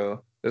that.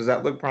 So does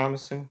that look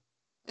promising?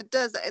 It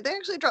does. They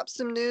actually dropped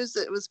some news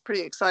that was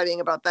pretty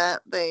exciting about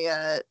that. They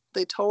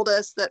told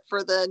us that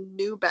for the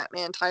new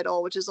Batman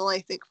title, which is only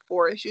I think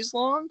 4 issues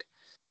long,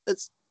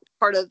 that's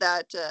part of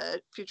that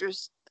future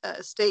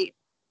state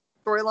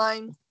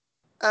storyline,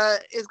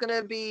 is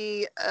going to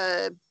be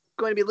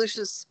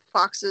Lucius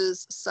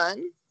Fox's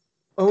son.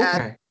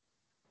 Okay.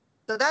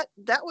 So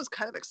that was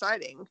kind of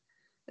exciting.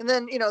 And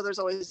then there's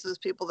always those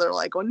people that are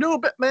like, "Oh no,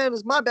 Batman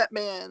is my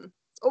Batman.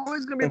 It's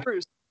always going to be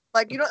Bruce."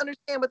 Like you don't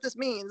understand what this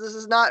means. This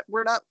is not.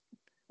 We're not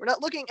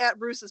looking at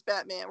Bruce's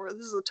Batman.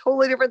 This is a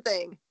totally different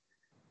thing.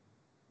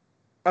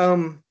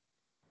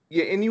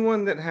 Yeah.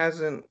 Anyone that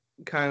hasn't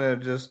kind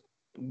of just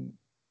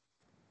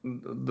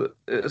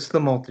it's the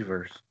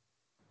multiverse.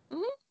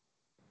 Mm-hmm.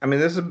 I mean,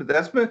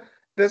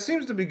 that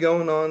seems to be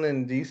going on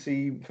in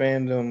DC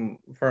fandom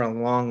for a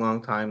long,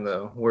 long time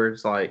though, where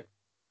it's like,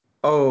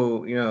 oh,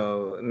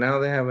 now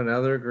they have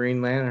another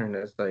Green Lantern.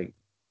 It's like,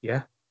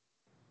 yeah,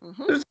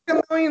 Mm-hmm. there's like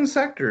a million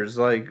sectors.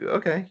 Like,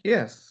 okay,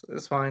 yes,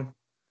 it's fine.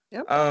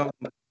 Yep. Um,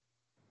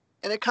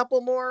 And a couple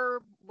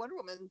more Wonder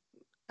Woman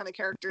kind of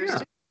characters yeah,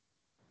 too.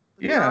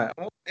 yeah,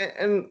 well,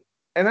 and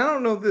I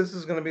don't know if this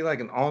is going to be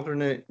like an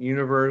alternate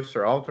universe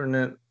or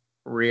alternate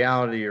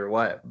reality or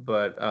what,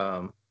 but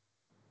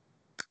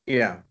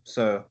yeah.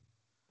 So,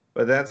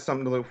 but that's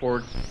something to look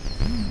forward to.